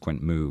the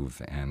subsequent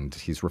move, and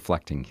he's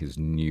reflecting his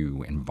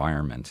new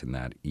environment in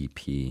that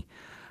EP.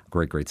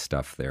 Great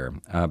stuff there.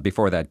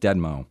 Before that,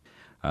 Deadmo.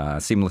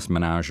 Seamless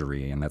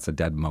Menagerie, and that's a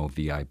Deadmo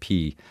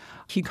VIP.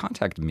 He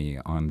contacted me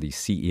on the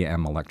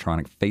CEM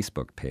Electronic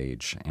Facebook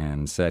page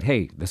and said,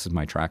 hey, this is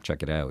my track,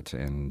 check it out.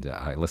 And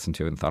I listened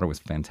to it and thought it was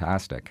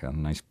fantastic. A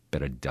nice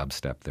bit of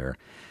dubstep there.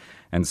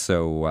 And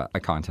so I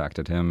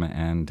contacted him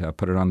and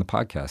put it on the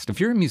podcast. If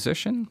you're a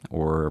musician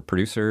or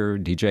producer,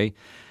 DJ,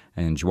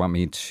 and you want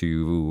me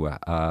to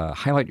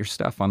highlight your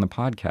stuff on the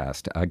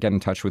podcast, get in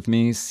touch with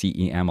me,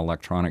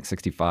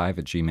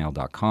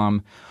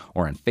 cemelectronic65@gmail.com,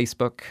 or on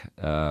Facebook,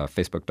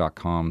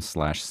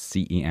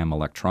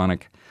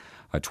 facebook.com/cemelectronic,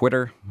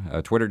 Twitter,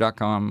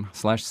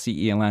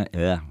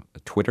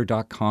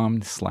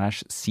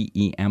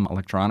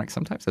 twitter.com/cemelectronic.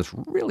 Sometimes that's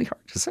really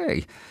hard to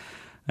say.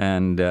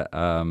 And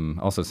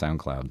also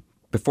SoundCloud.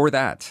 Before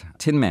that,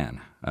 Tin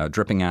Man,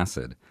 Dripping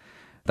Acid.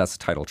 That's the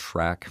title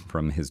track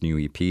from his new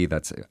EP.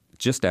 That's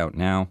just out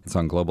now. It's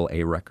on Global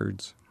A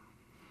Records.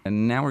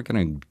 And now we're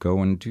going to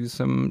go and do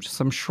some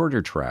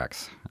shorter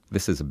tracks.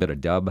 This is a bit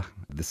of dub.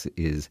 This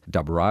is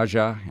Dub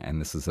Raja,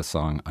 and this is the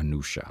song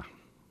Anusha.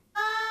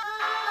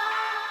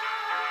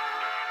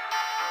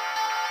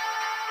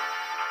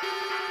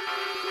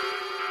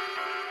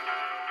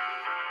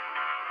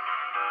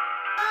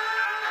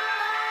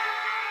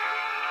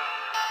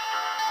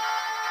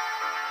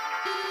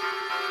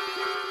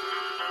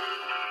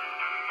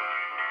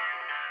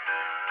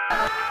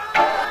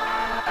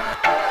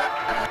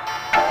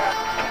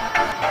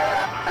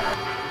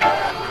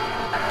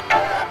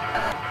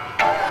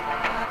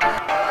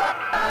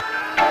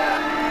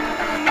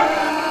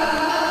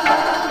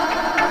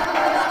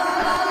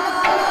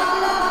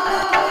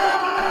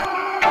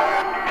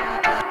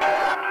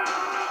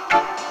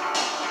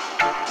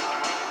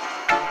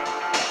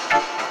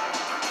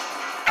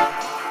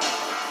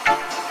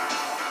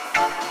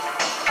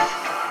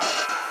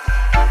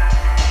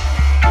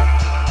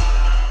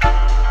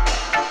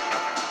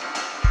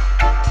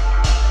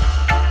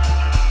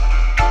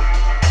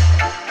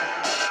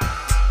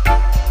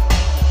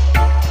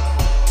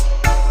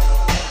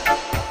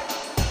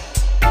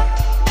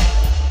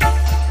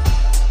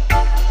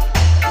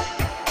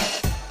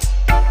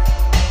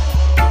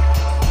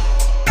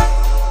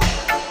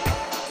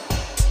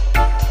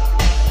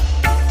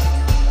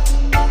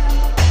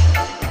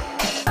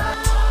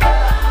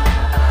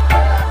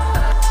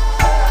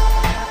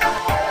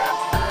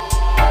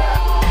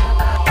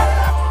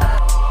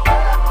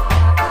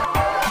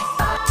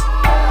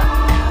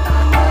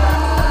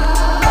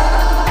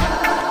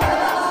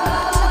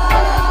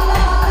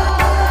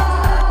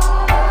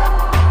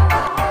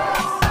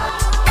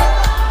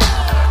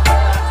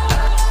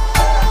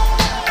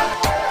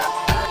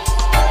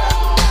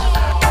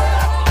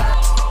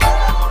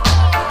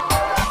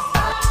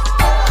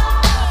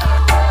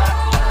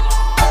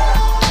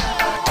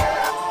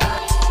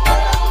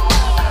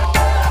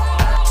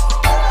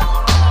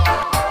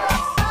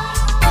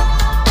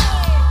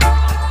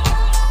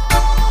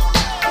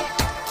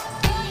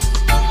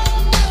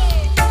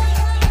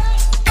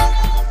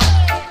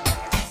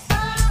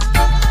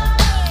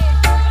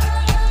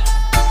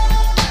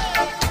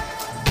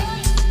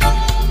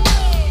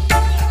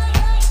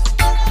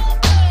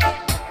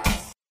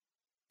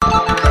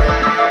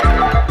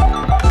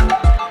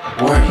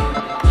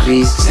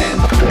 Please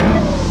send.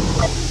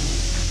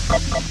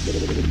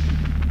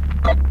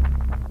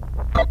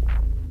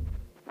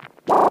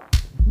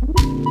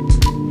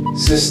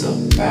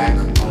 System back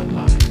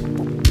online.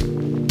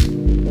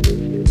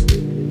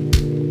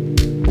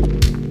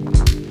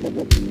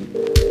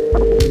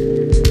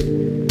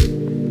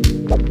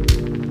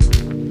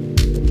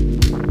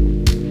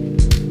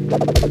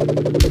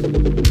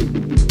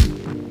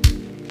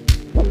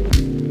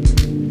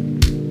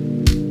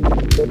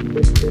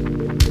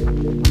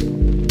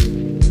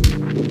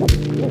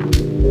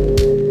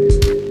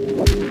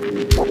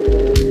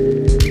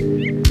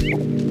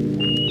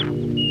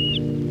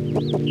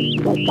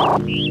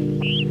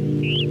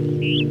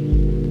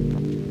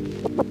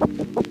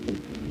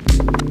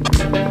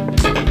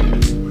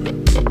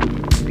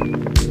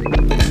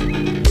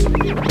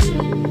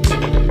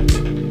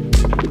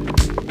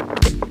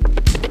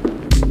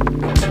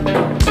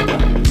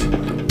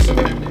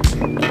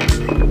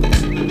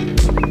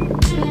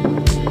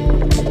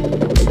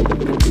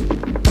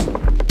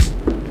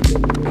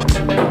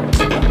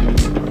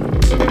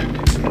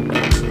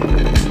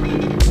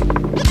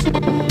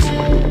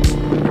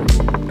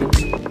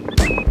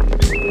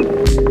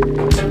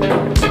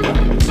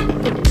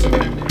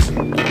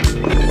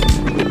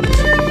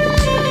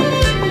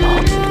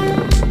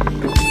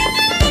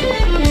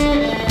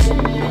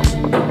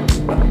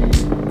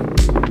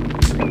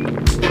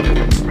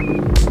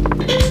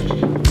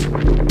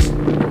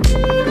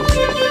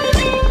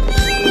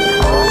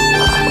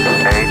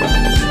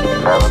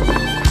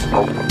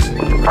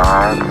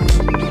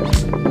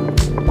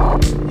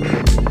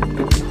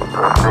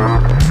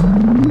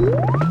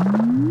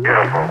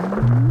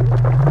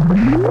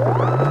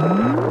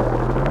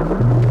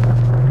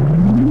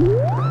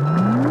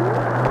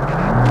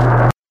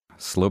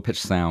 Slow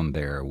Pitch Sound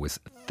there was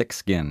Thick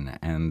Skin,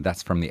 and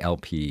that's from the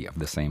LP of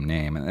the same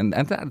name. And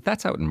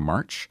that's out in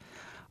March.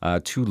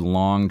 2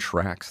 long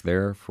tracks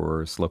there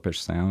for Slow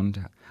Pitch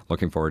Sound.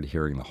 Looking forward to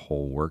hearing the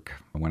whole work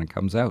when it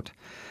comes out.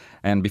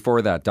 And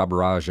before that,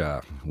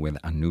 Dobraja with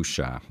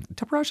Anusha.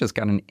 Dobraja's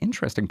got an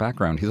interesting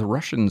background. He's a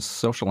Russian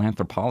social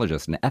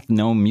anthropologist and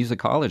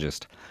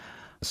ethnomusicologist,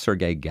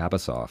 Sergei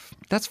Gabasov.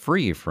 That's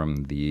free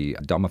from the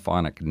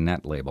Dumophonic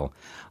Net label.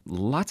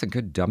 Lots of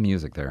good dub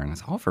music there, and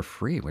it's all for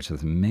free, which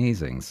is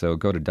amazing. So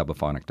go to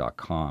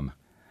dubophonic.com.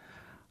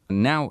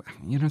 Now,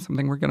 you know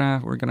something, we're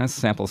gonna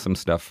sample some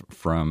stuff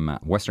from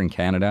Western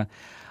Canada.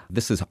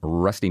 This is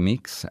Rusty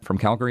Meeks from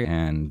Calgary,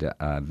 and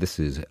this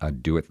is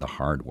Do It the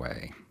Hard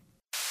Way.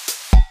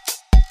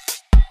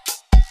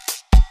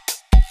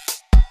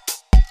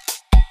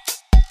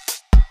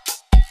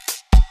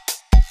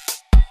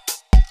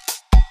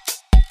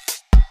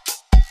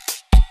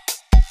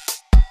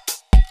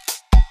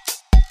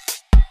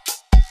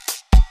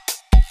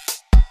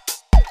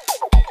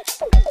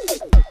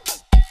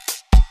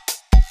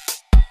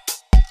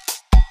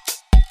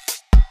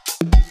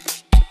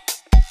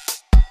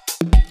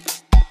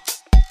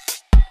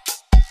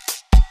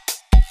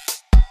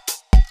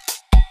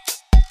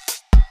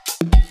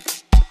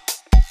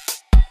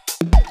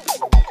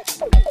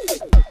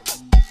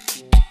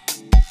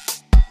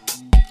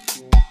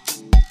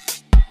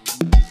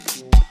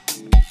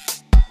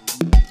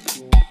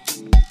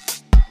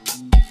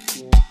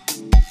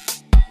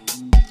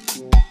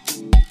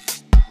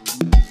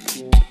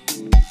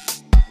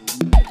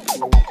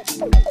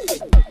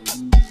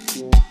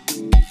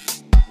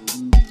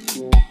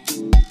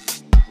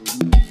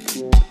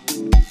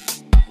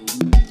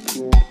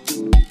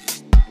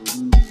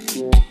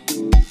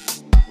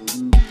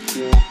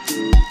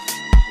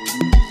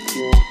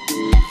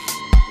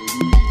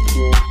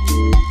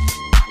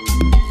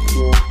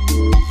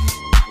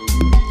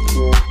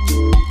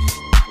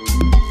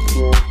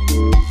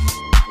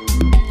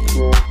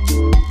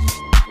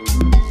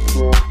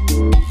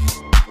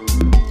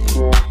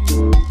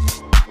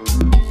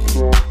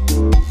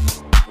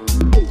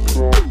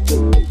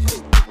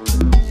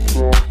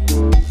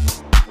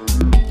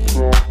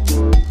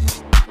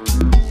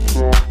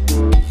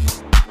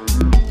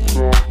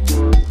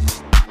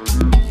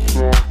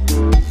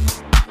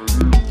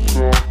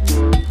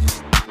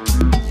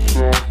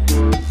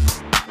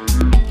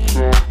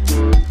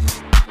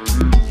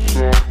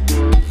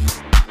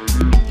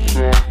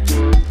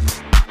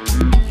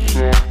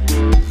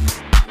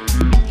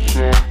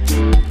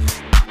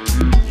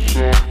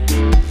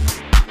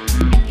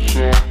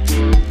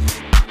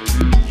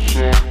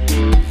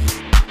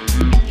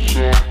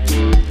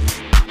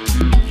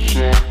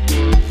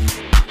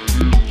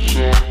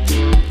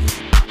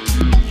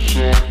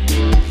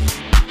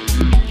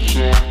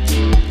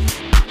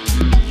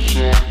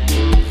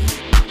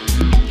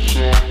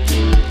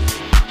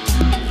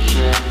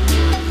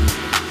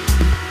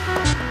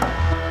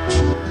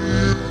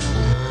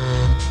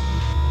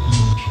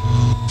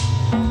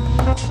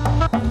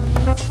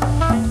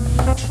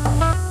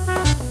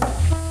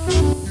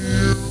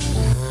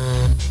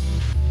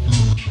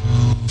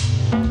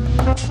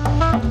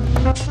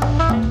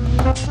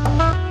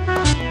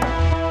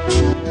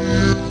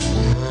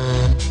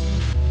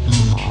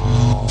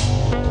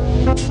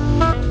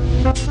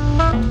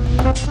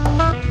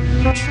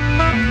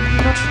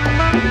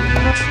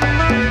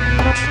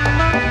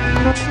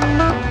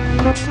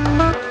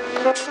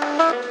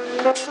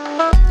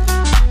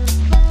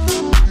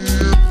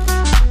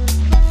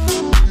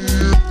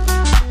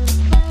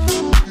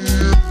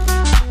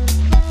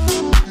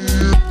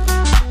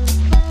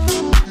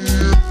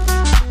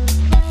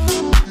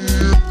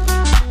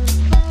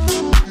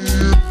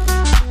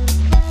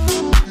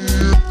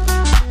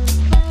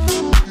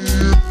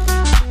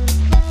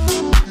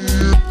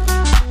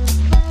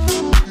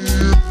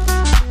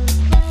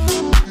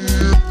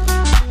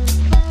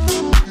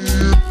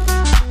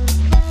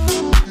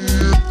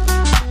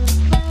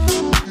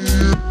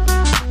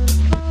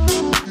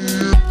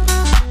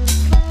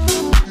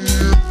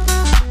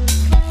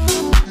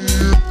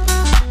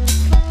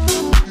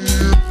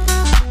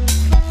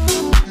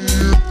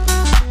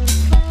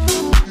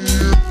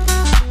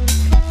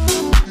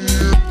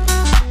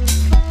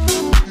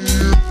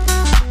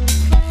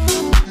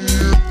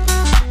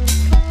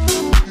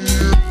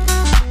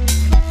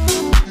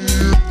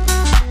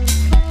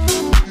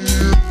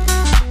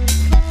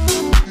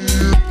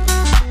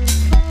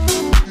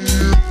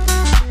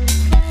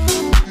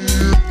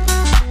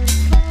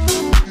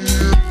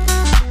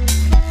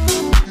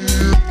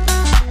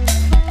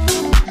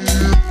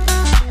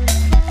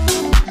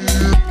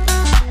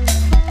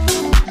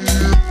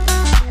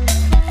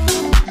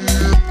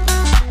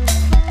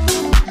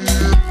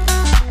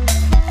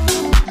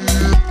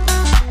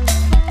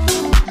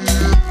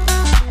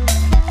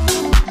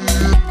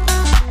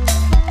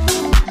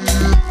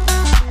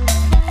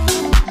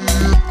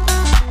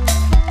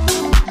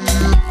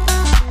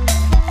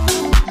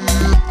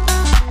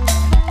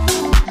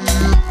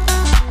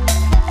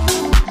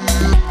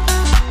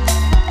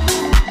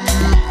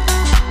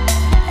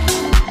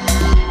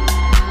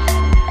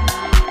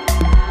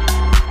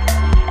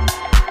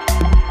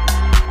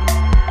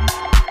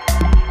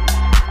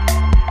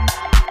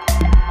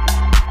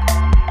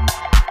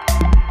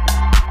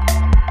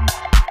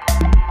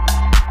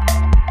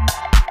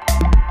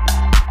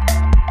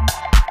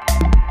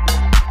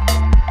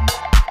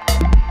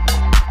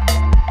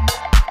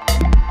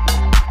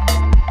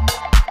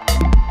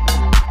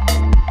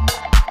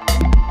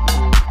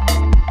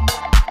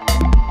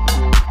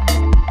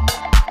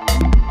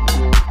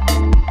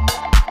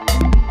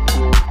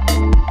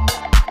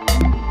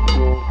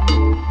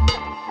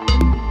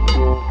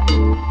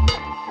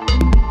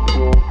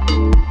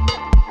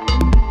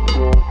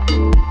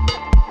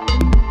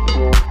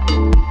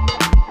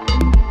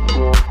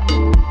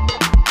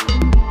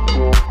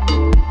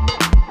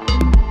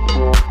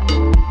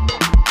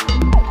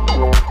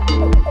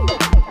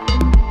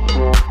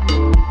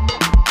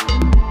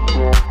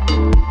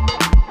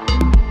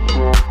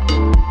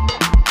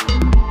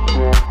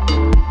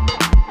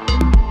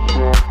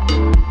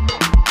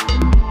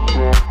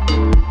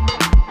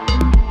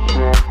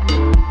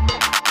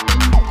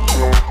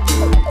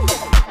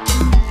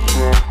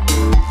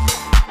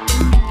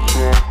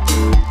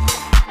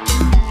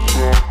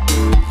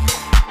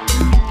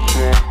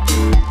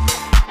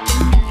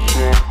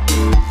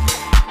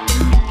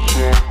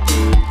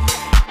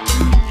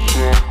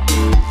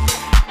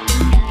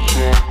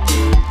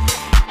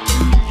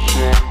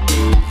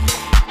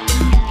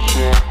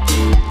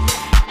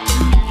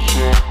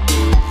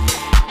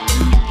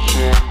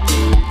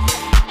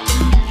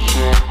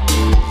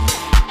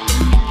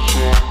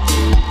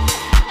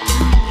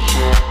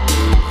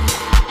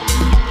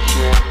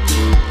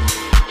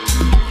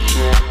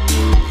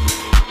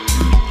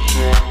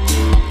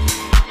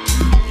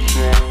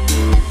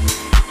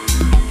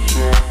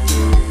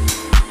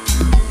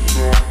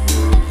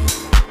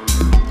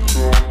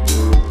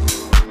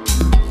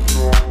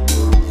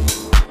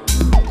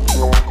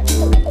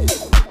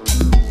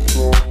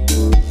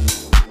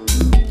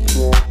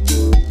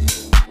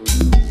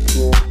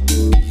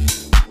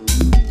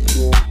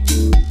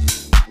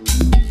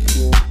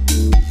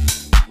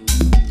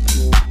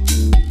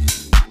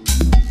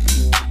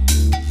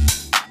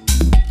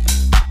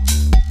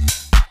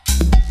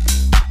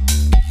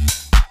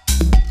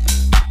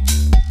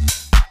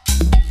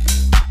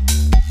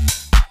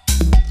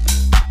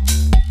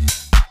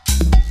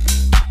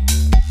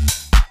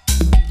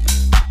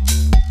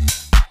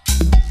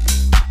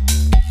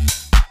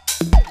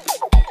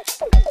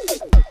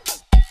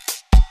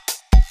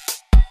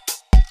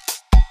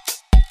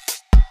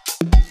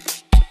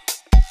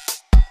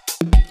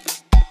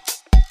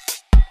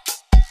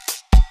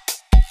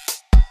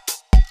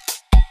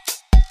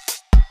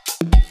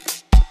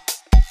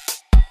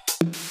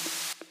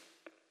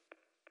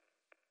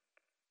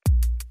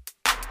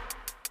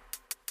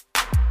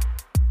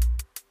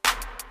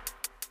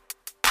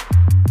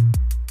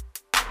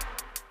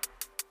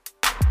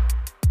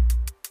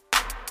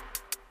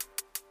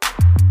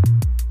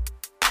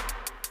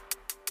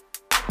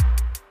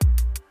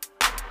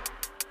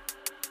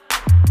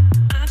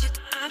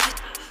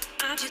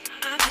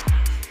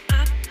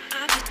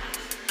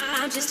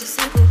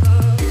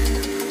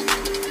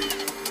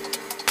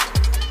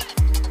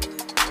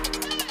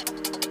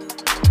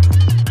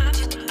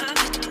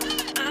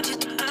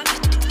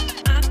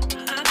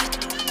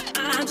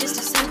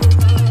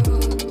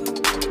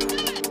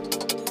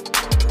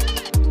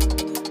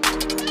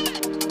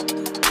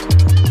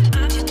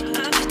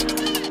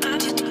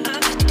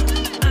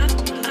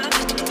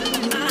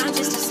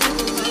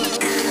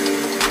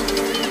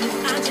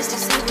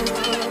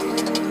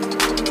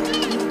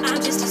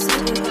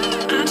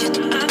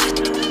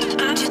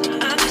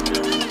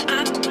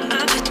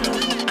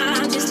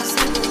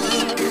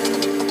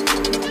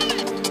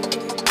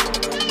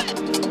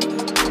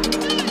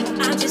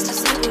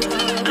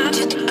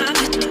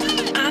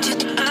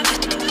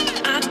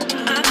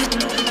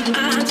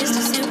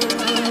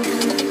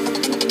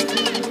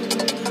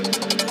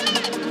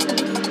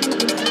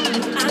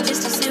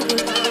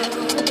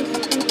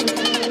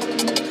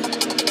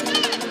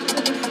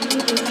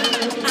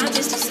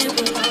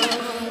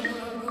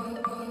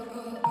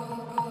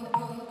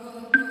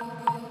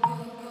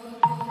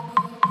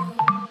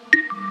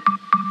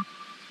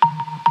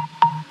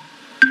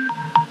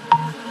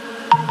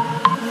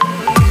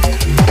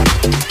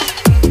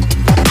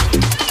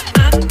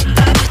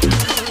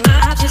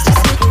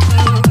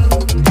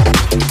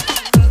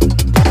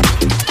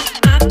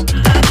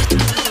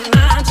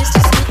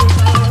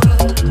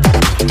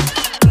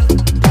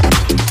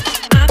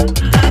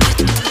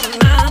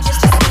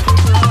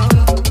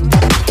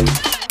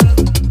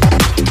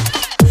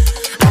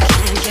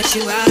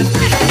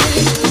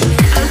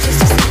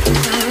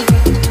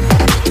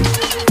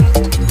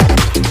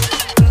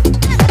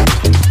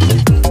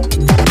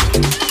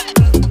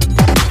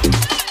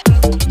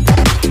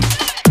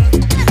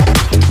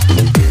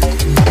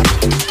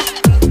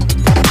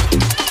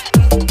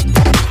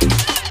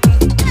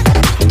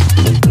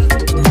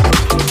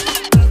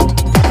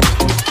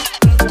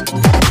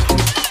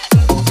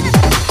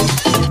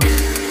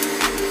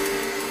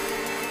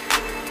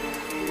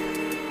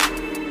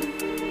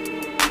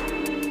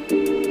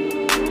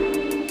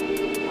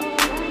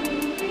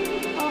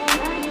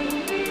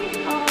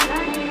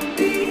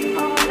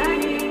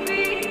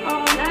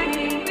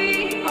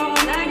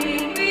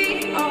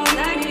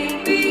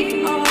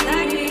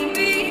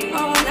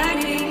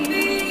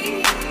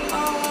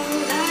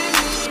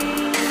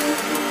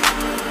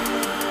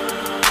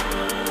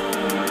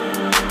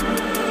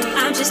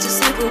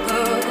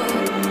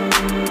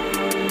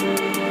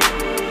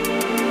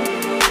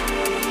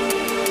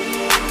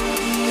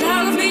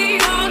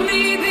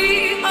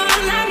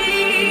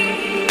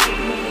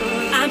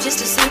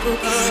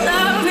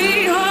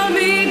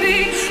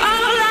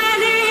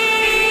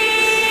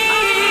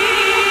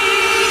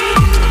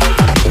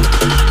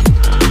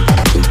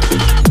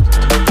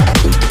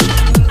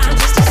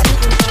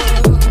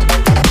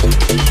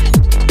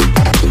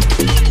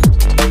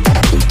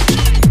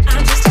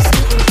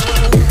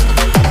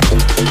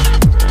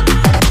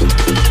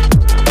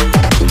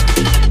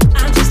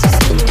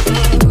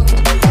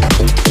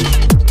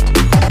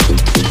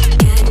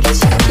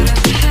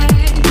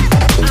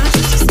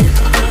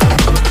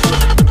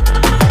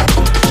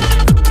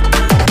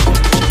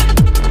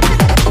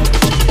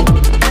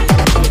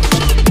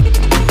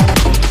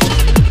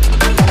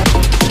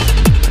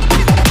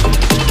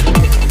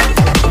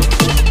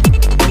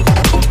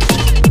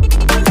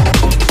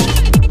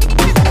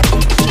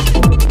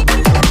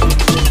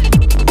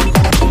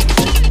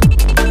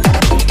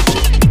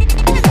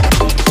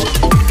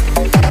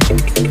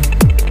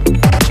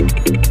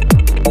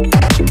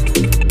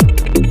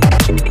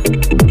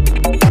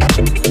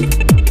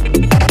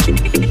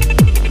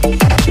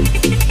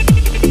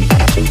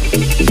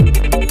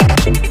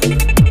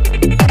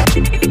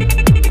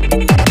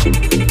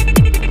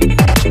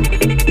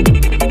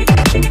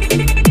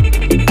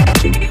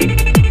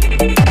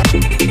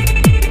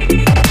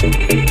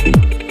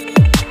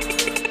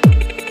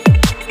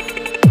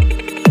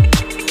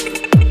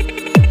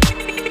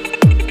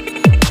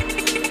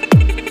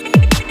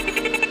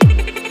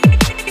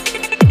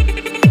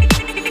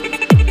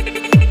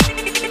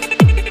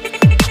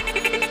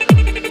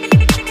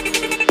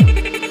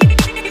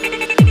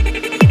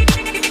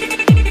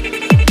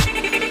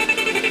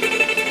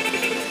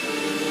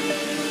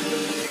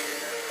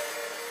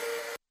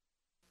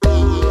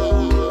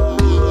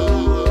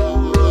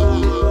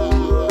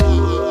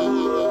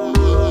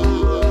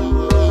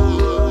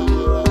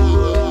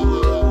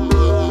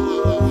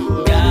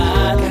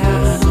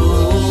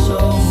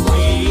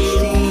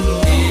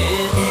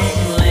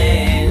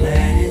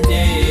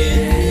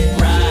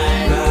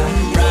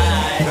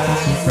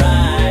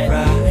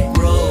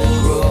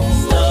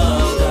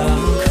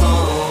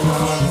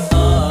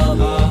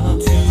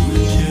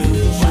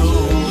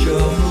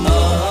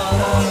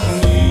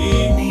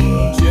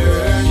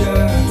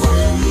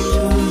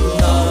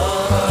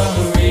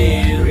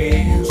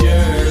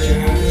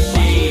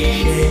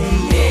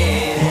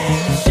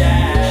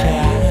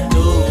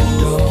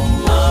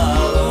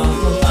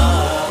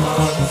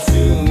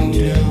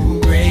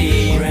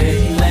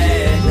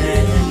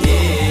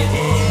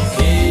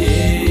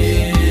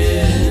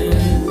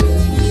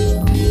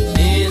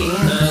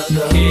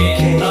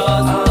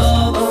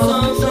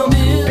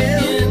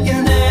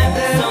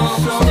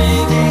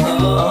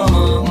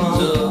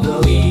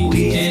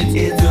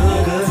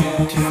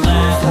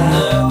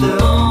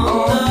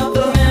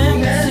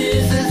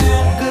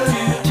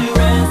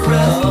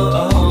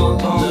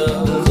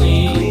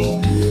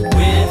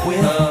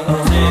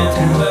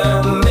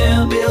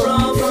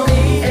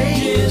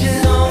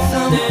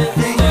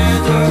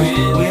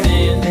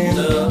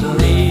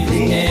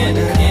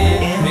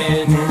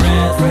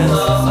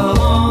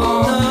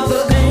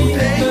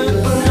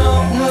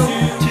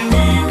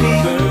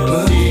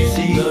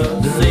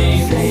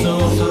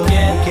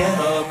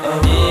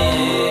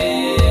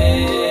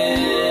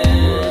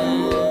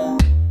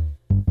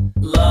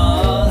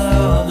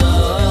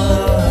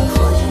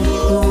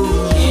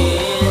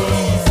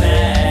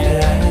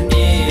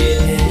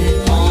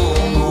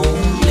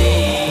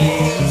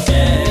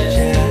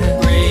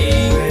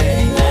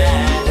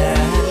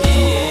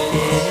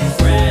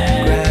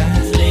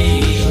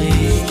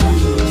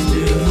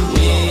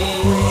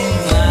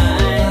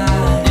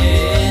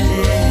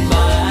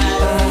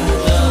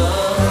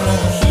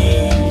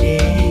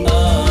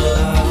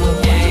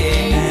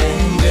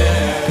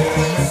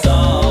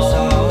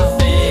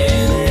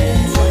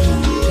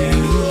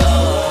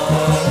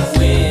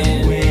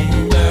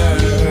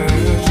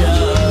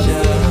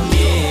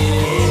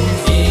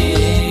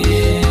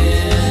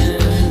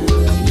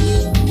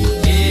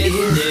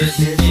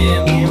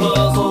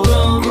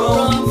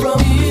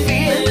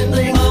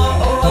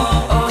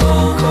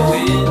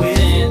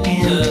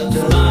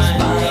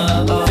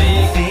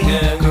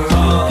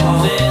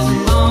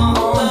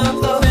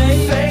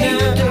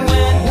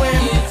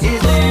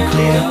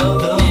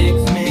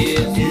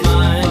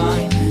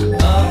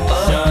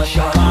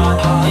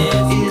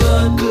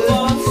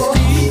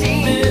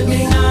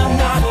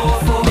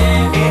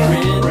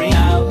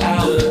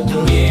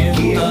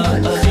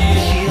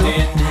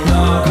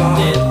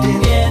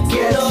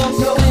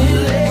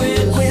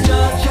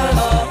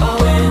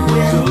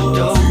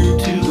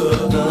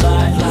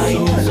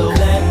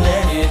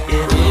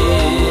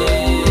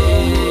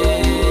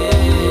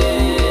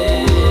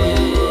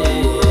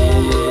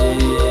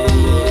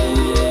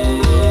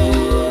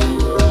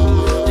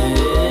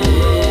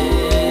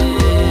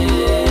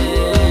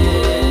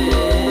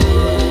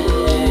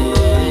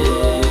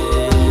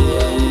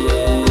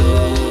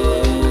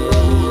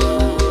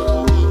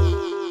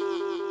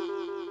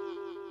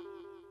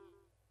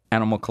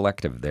 Animal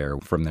Collective there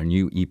from their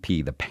new EP,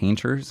 The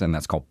Painters, and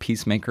that's called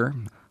Peacemaker.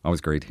 Always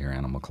great to hear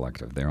Animal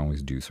Collective. They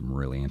always do some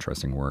really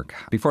interesting work.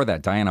 Before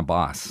that, Diana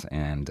Boss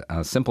and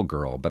Simple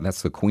Girl, but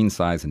that's the Queen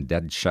Size and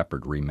Dead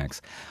Shepherd remix.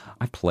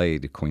 I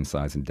played Queen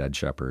Size and Dead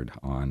Shepherd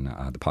on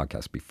the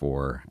podcast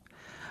before.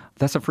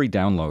 That's a free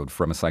download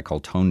from a site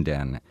called Tone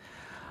Den.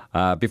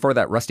 Before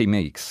that, Rusty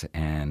Meeks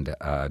and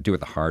Do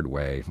It the Hard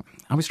Way.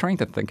 I was trying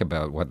to think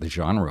about what the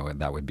genre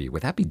that would be.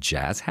 Would that be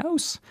jazz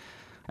house?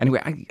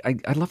 Anyway,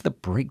 I love the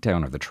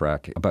breakdown of the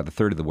track about a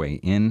third of the way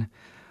in.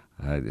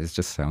 It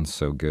just sounds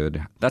so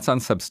good. That's on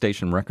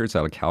Substation Records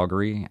out of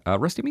Calgary.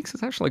 Rusty Meeks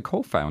is actually a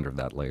co-founder of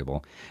that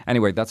label.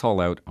 Anyway, that's all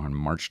out on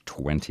March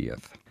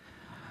 20th.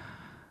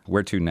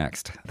 Where to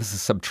next? This is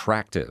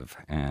Subtractive,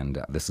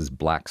 and this is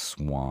Black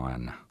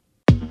Swan.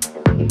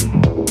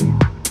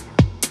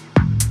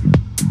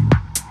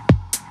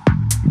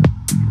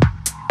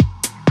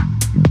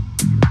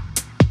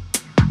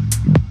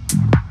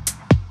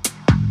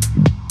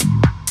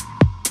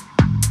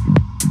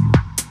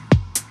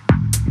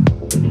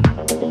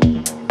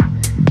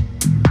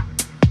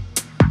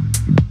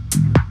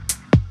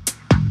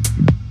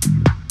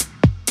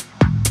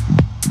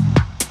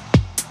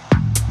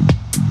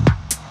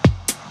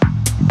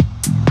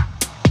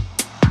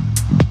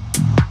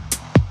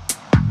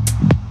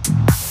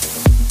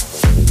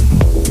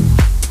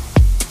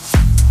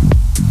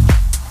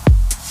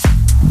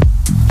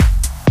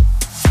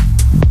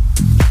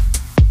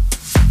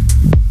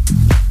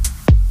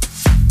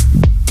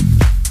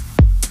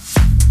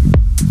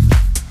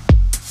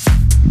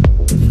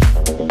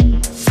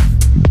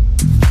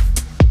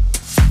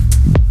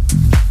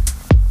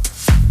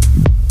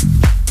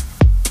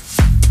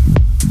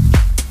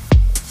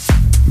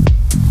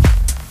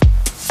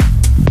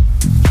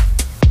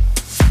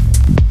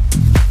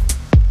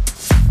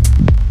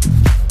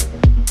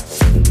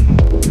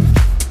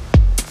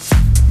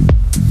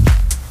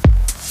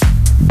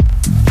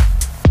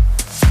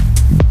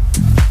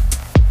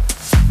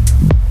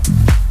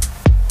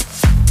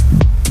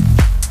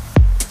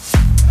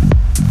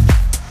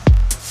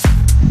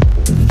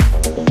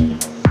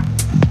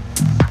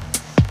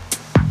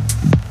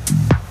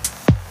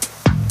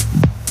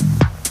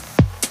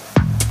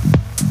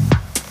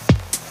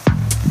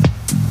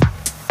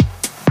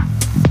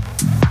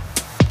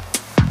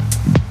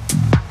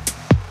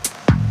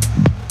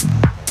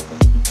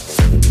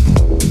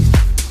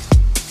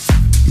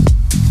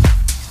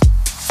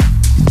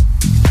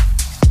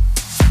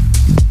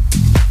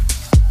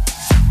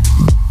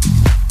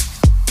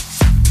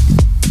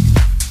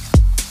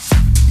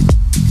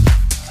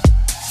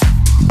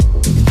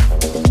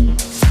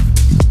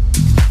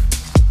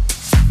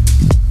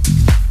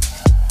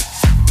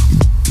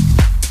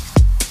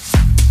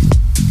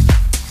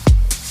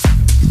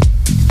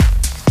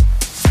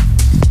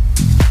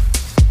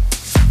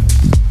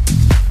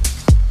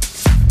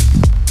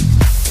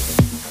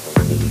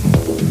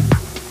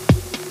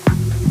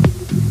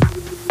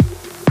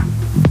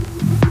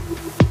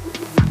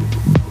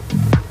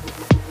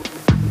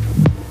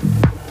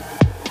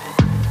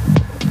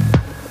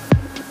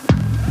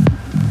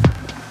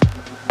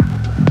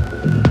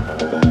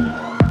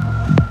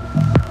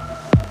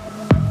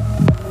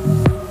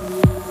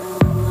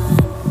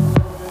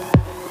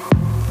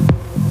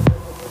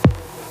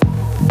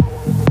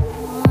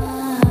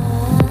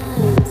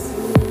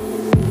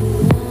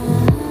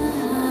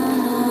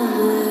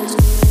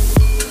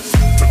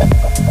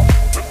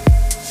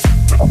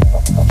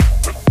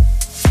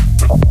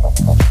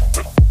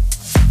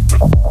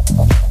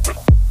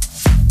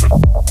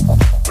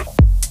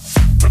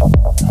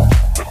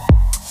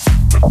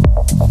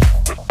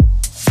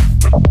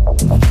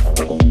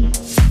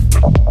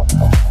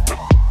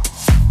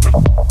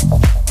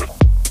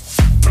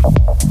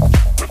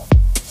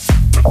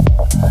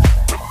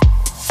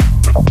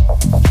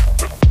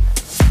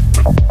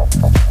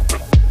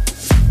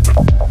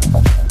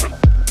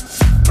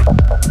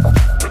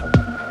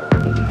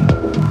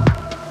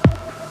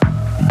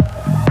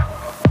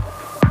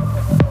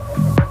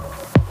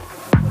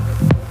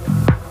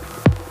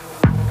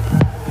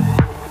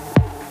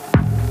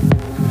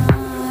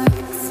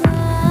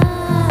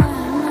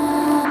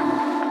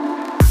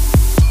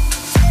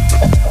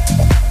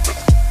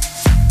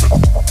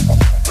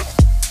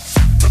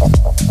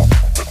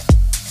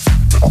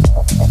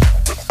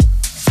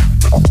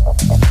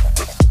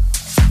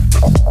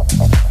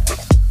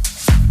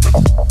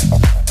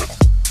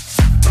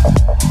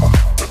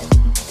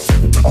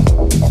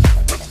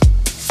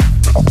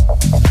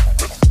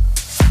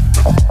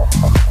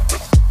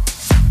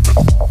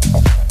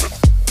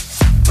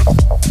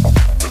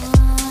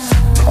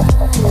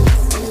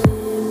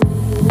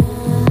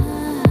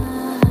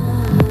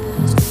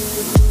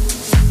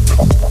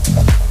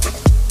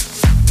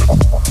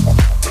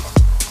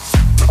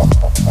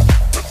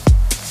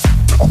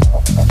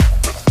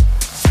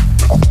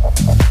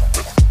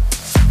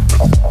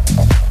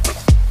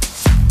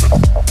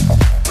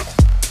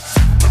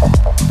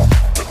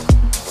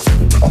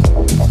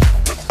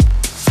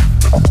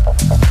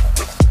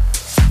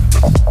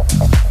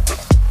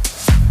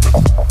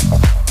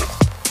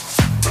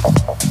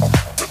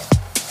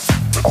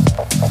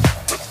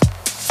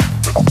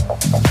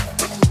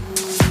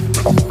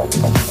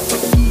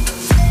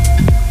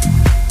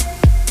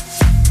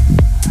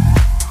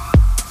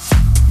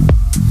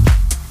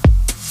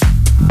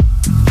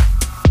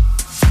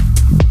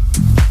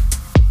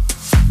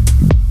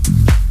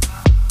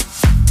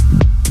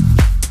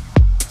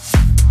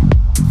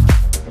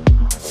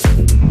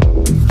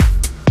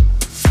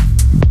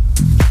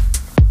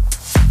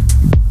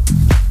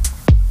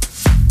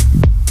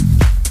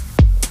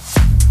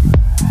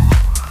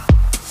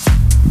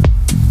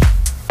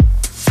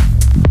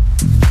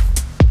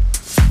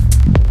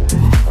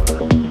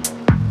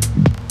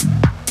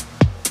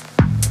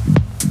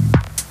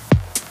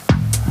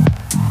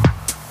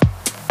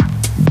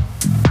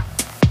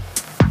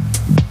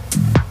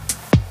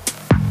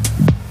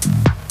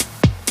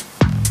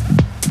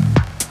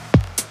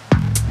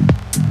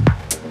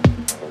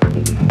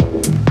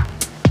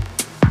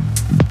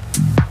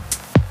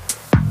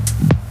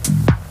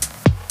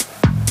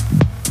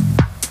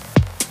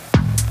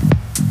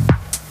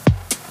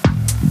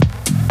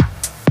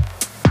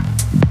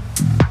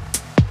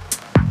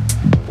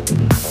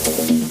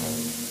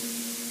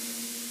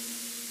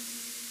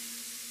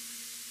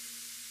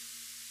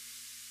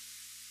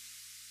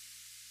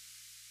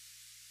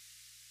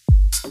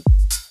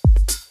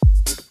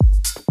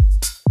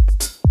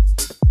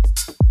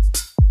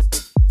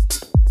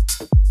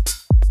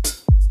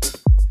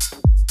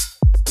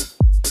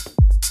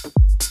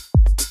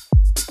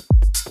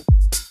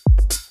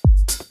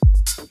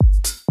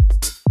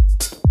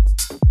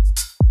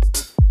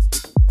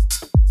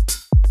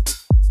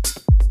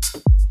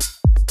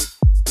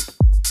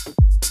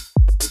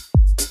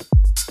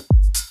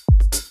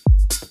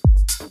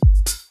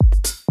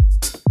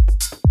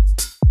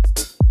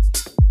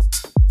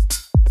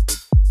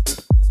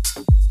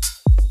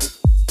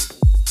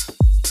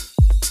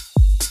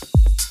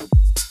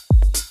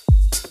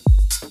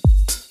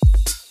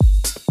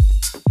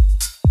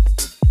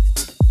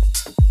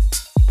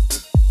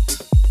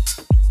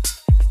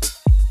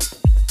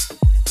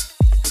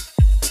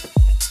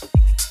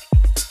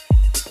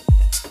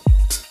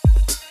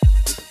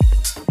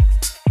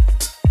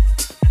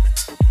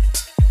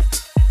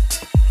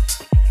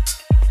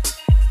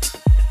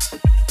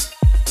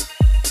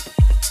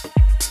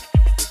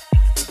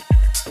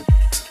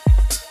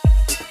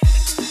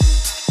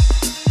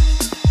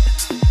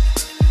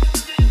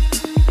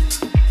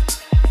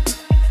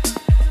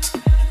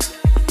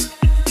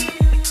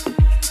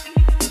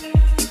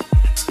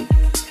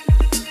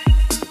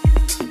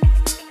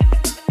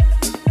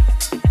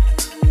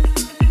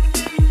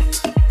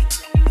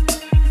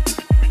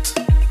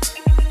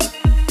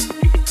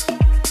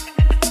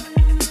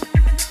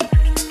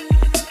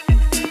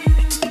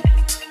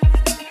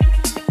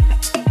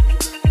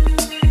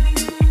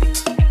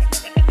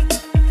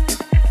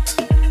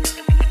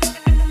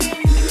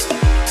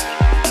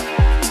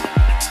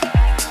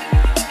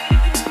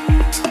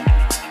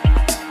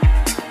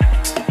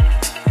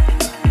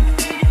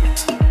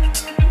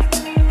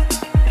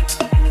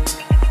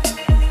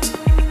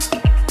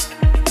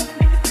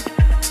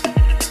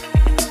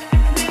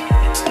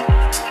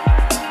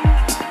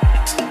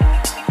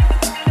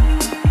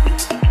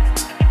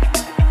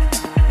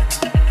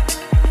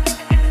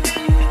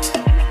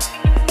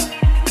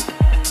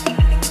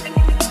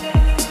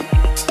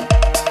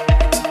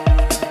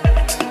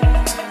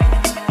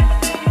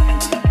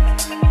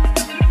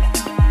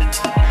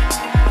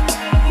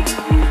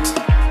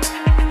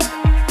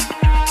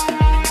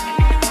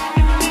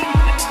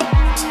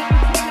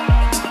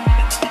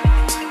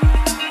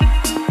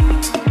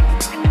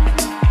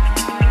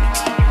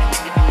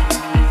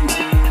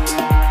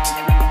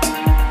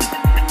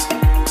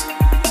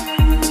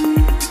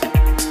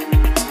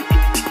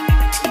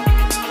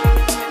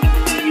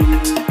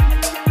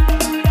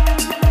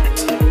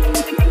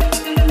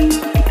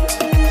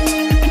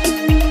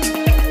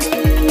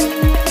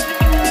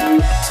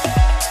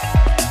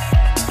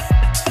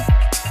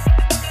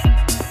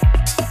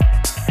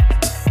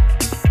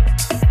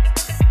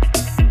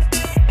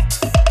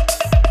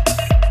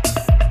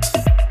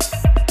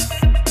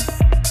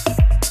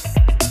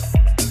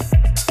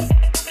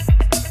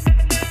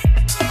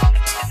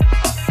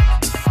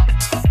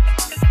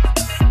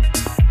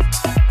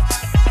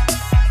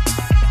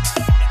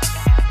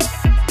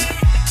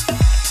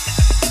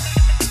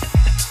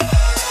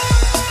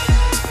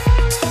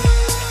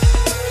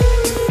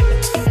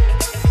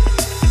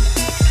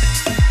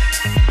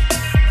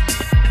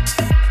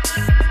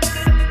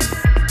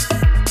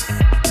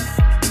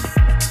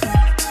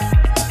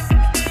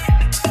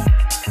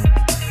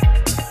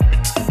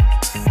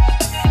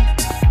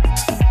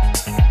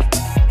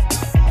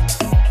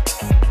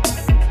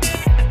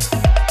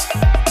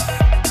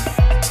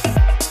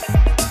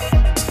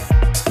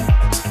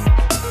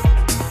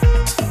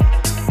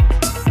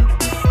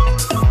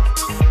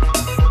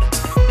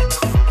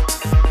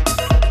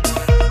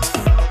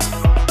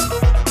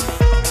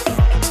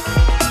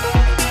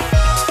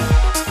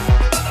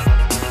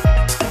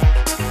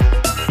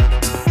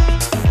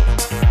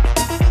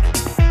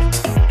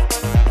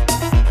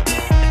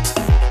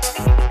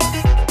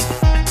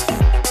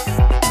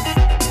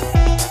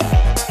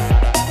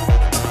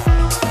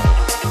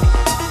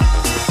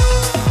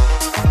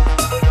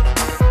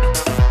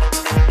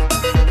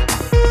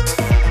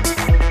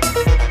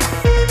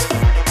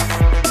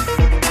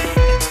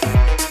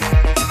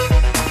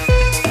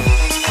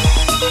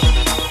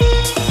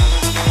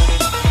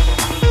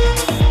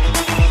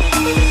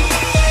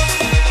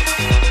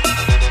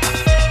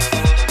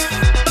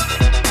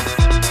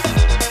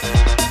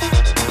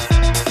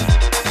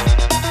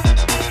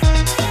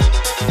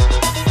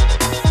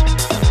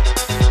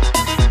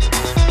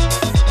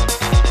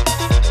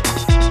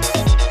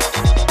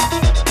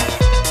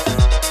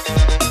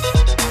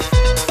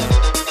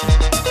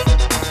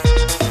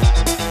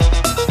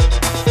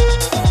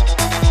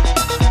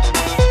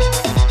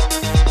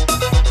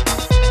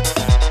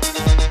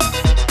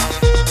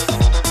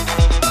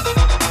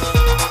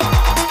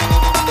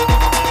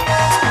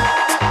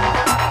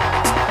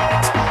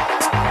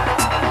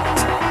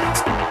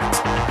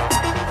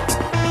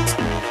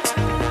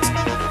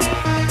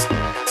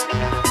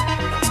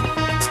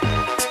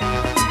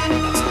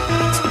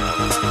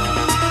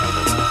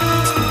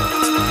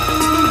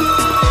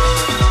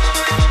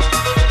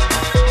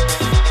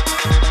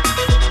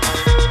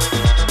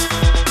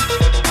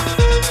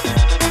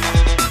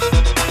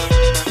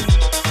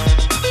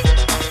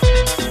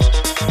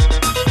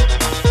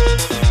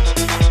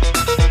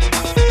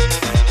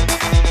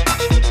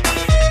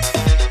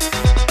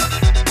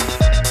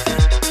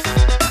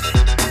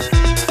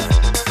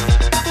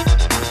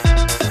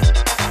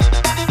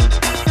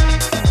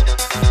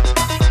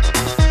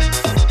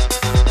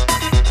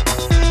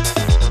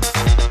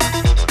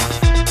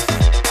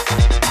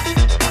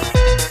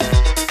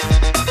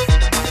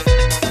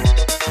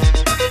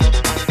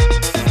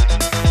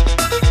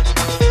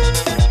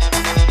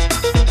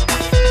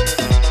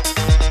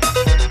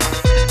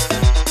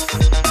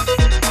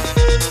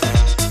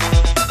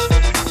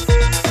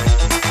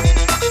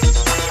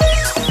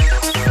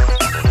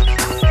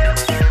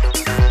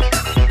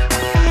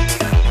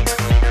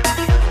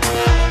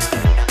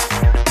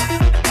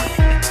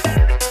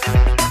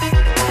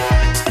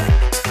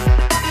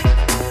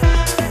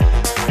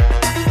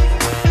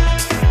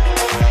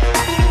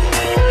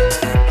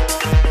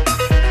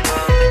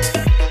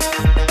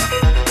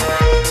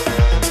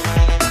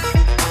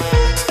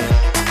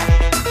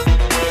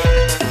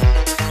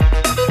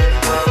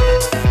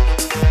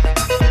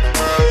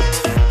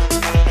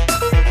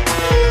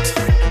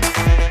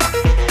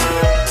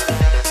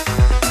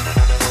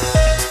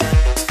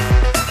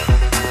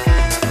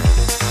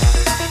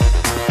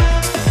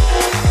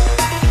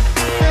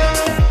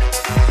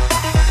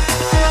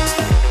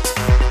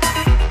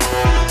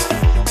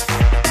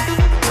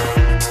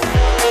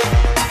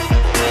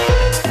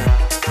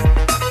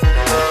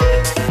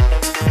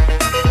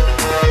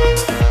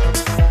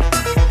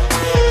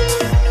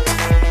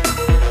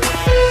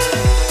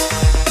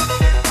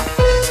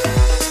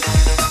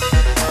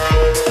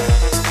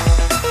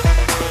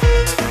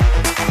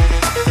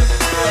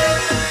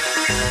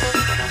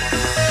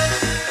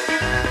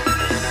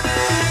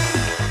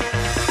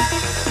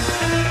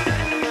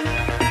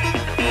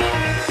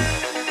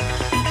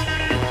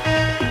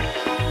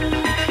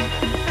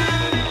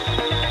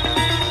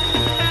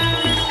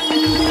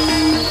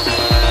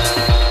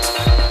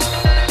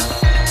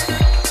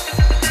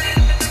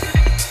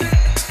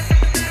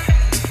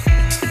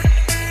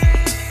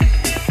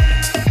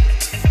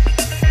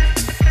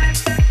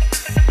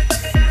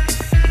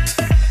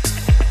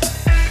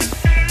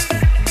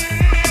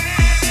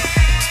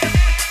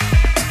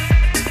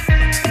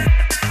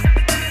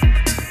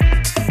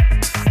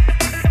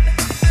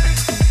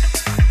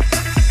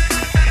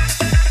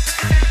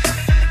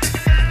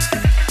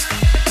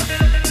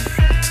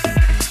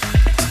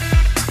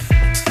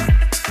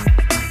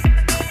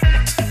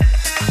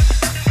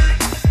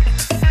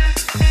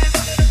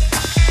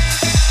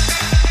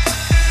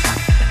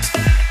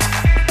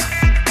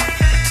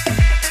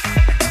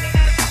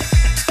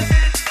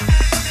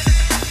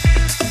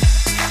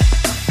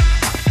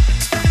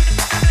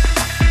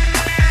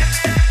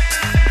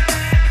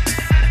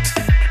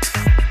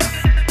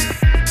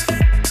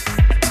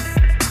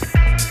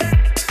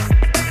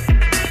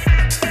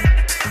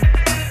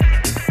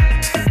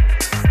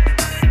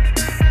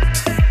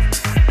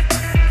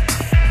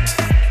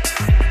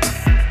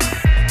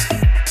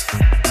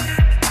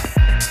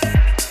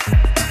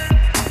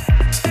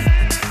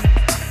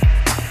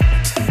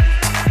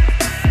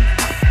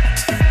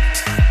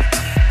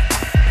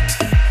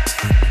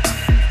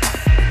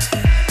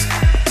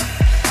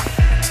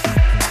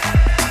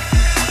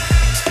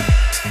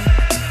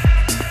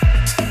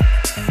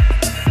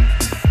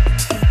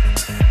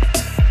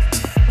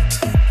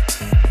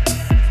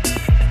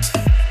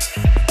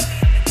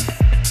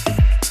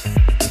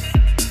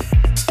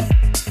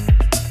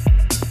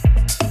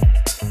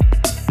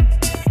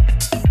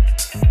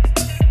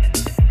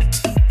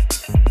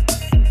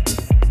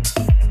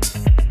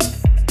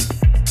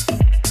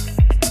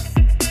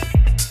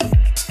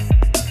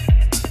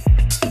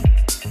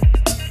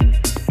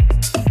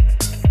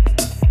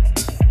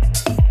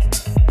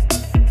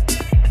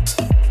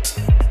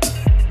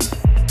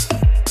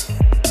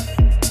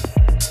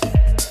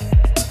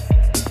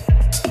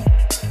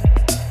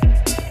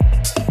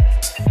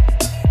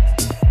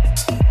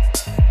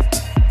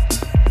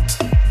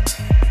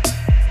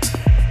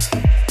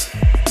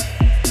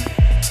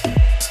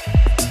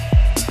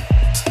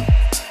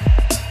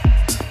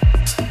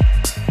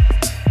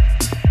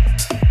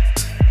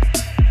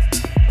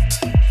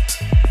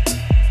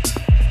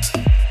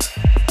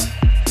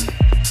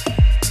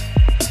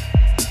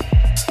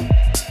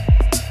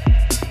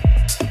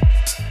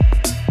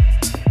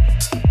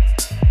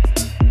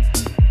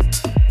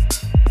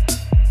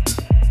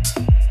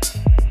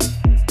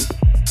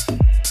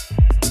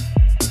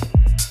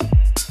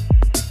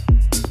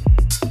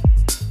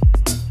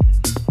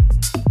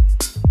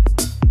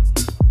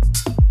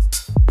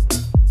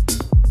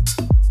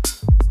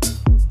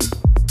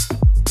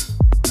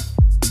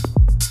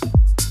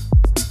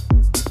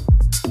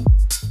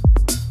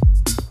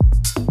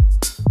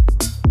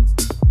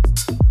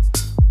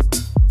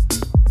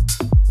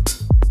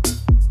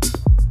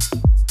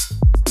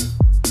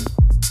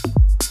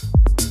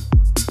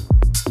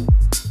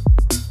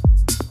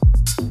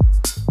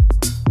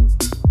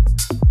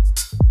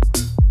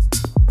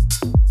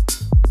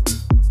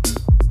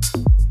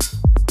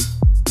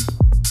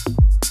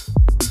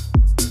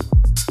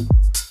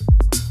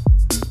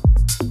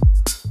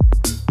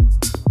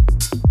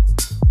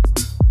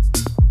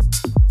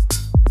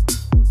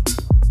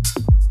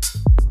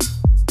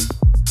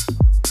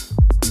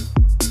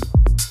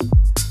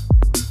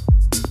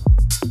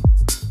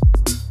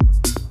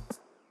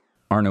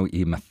 Arno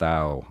E.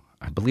 Mathau,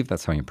 I believe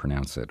that's how you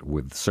pronounce it,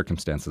 with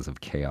Circumstances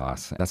of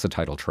Chaos. That's a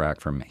title track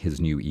from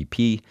his new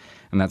EP,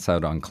 and that's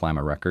out on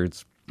Klama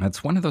Records.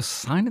 It's one of those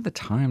sign of the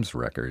times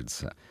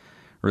records.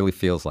 Really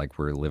feels like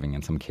we're living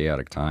in some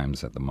chaotic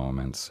times at the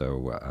moment,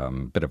 so a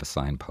bit of a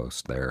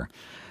signpost there.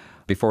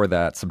 Before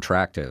that,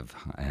 Subtractive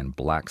and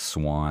Black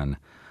Swan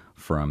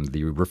from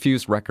the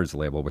Refused Records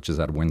label, which is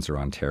out of Windsor,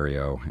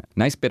 Ontario.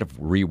 Nice bit of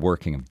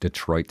reworking of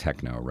Detroit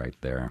techno right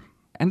there.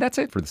 And that's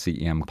it for the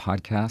CEM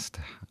podcast.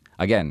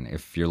 Again,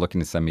 if you're looking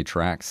to send me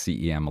tracks,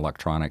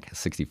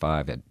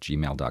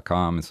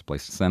 cemelectronic65@gmail.com is the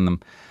place to send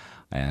them.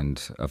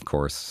 And, of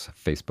course,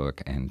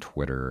 Facebook and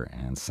Twitter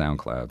and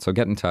SoundCloud. So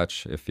get in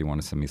touch if you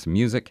want to send me some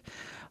music.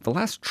 The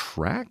last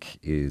track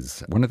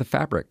is one of the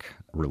Fabric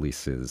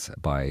releases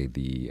by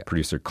the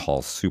producer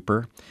Call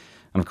Super.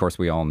 And, of course,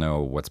 we all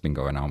know what's been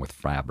going on with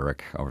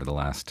Fabric over the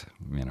last,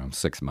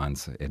 6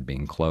 months, it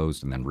being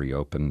closed and then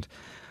reopened.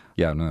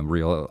 Yeah, a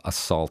real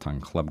assault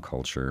on club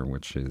culture,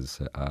 which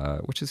is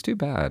too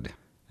bad.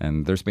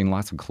 And there's been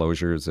lots of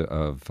closures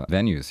of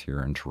venues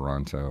here in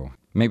Toronto.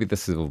 Maybe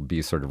this will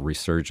be sort of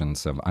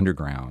resurgence of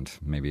underground.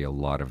 Maybe a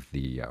lot of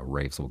the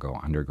raves will go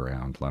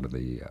underground, a lot of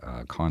the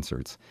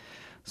concerts.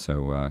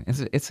 So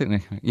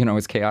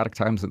it's chaotic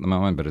times at the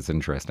moment, but it's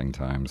interesting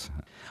times.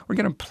 We're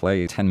going to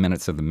play 10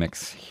 minutes of the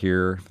mix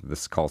here.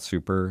 This is Call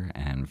Super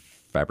and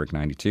Fabric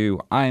 92.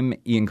 I'm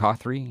Ian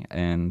Cothry,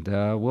 and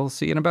we'll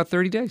see you in about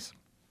 30 days.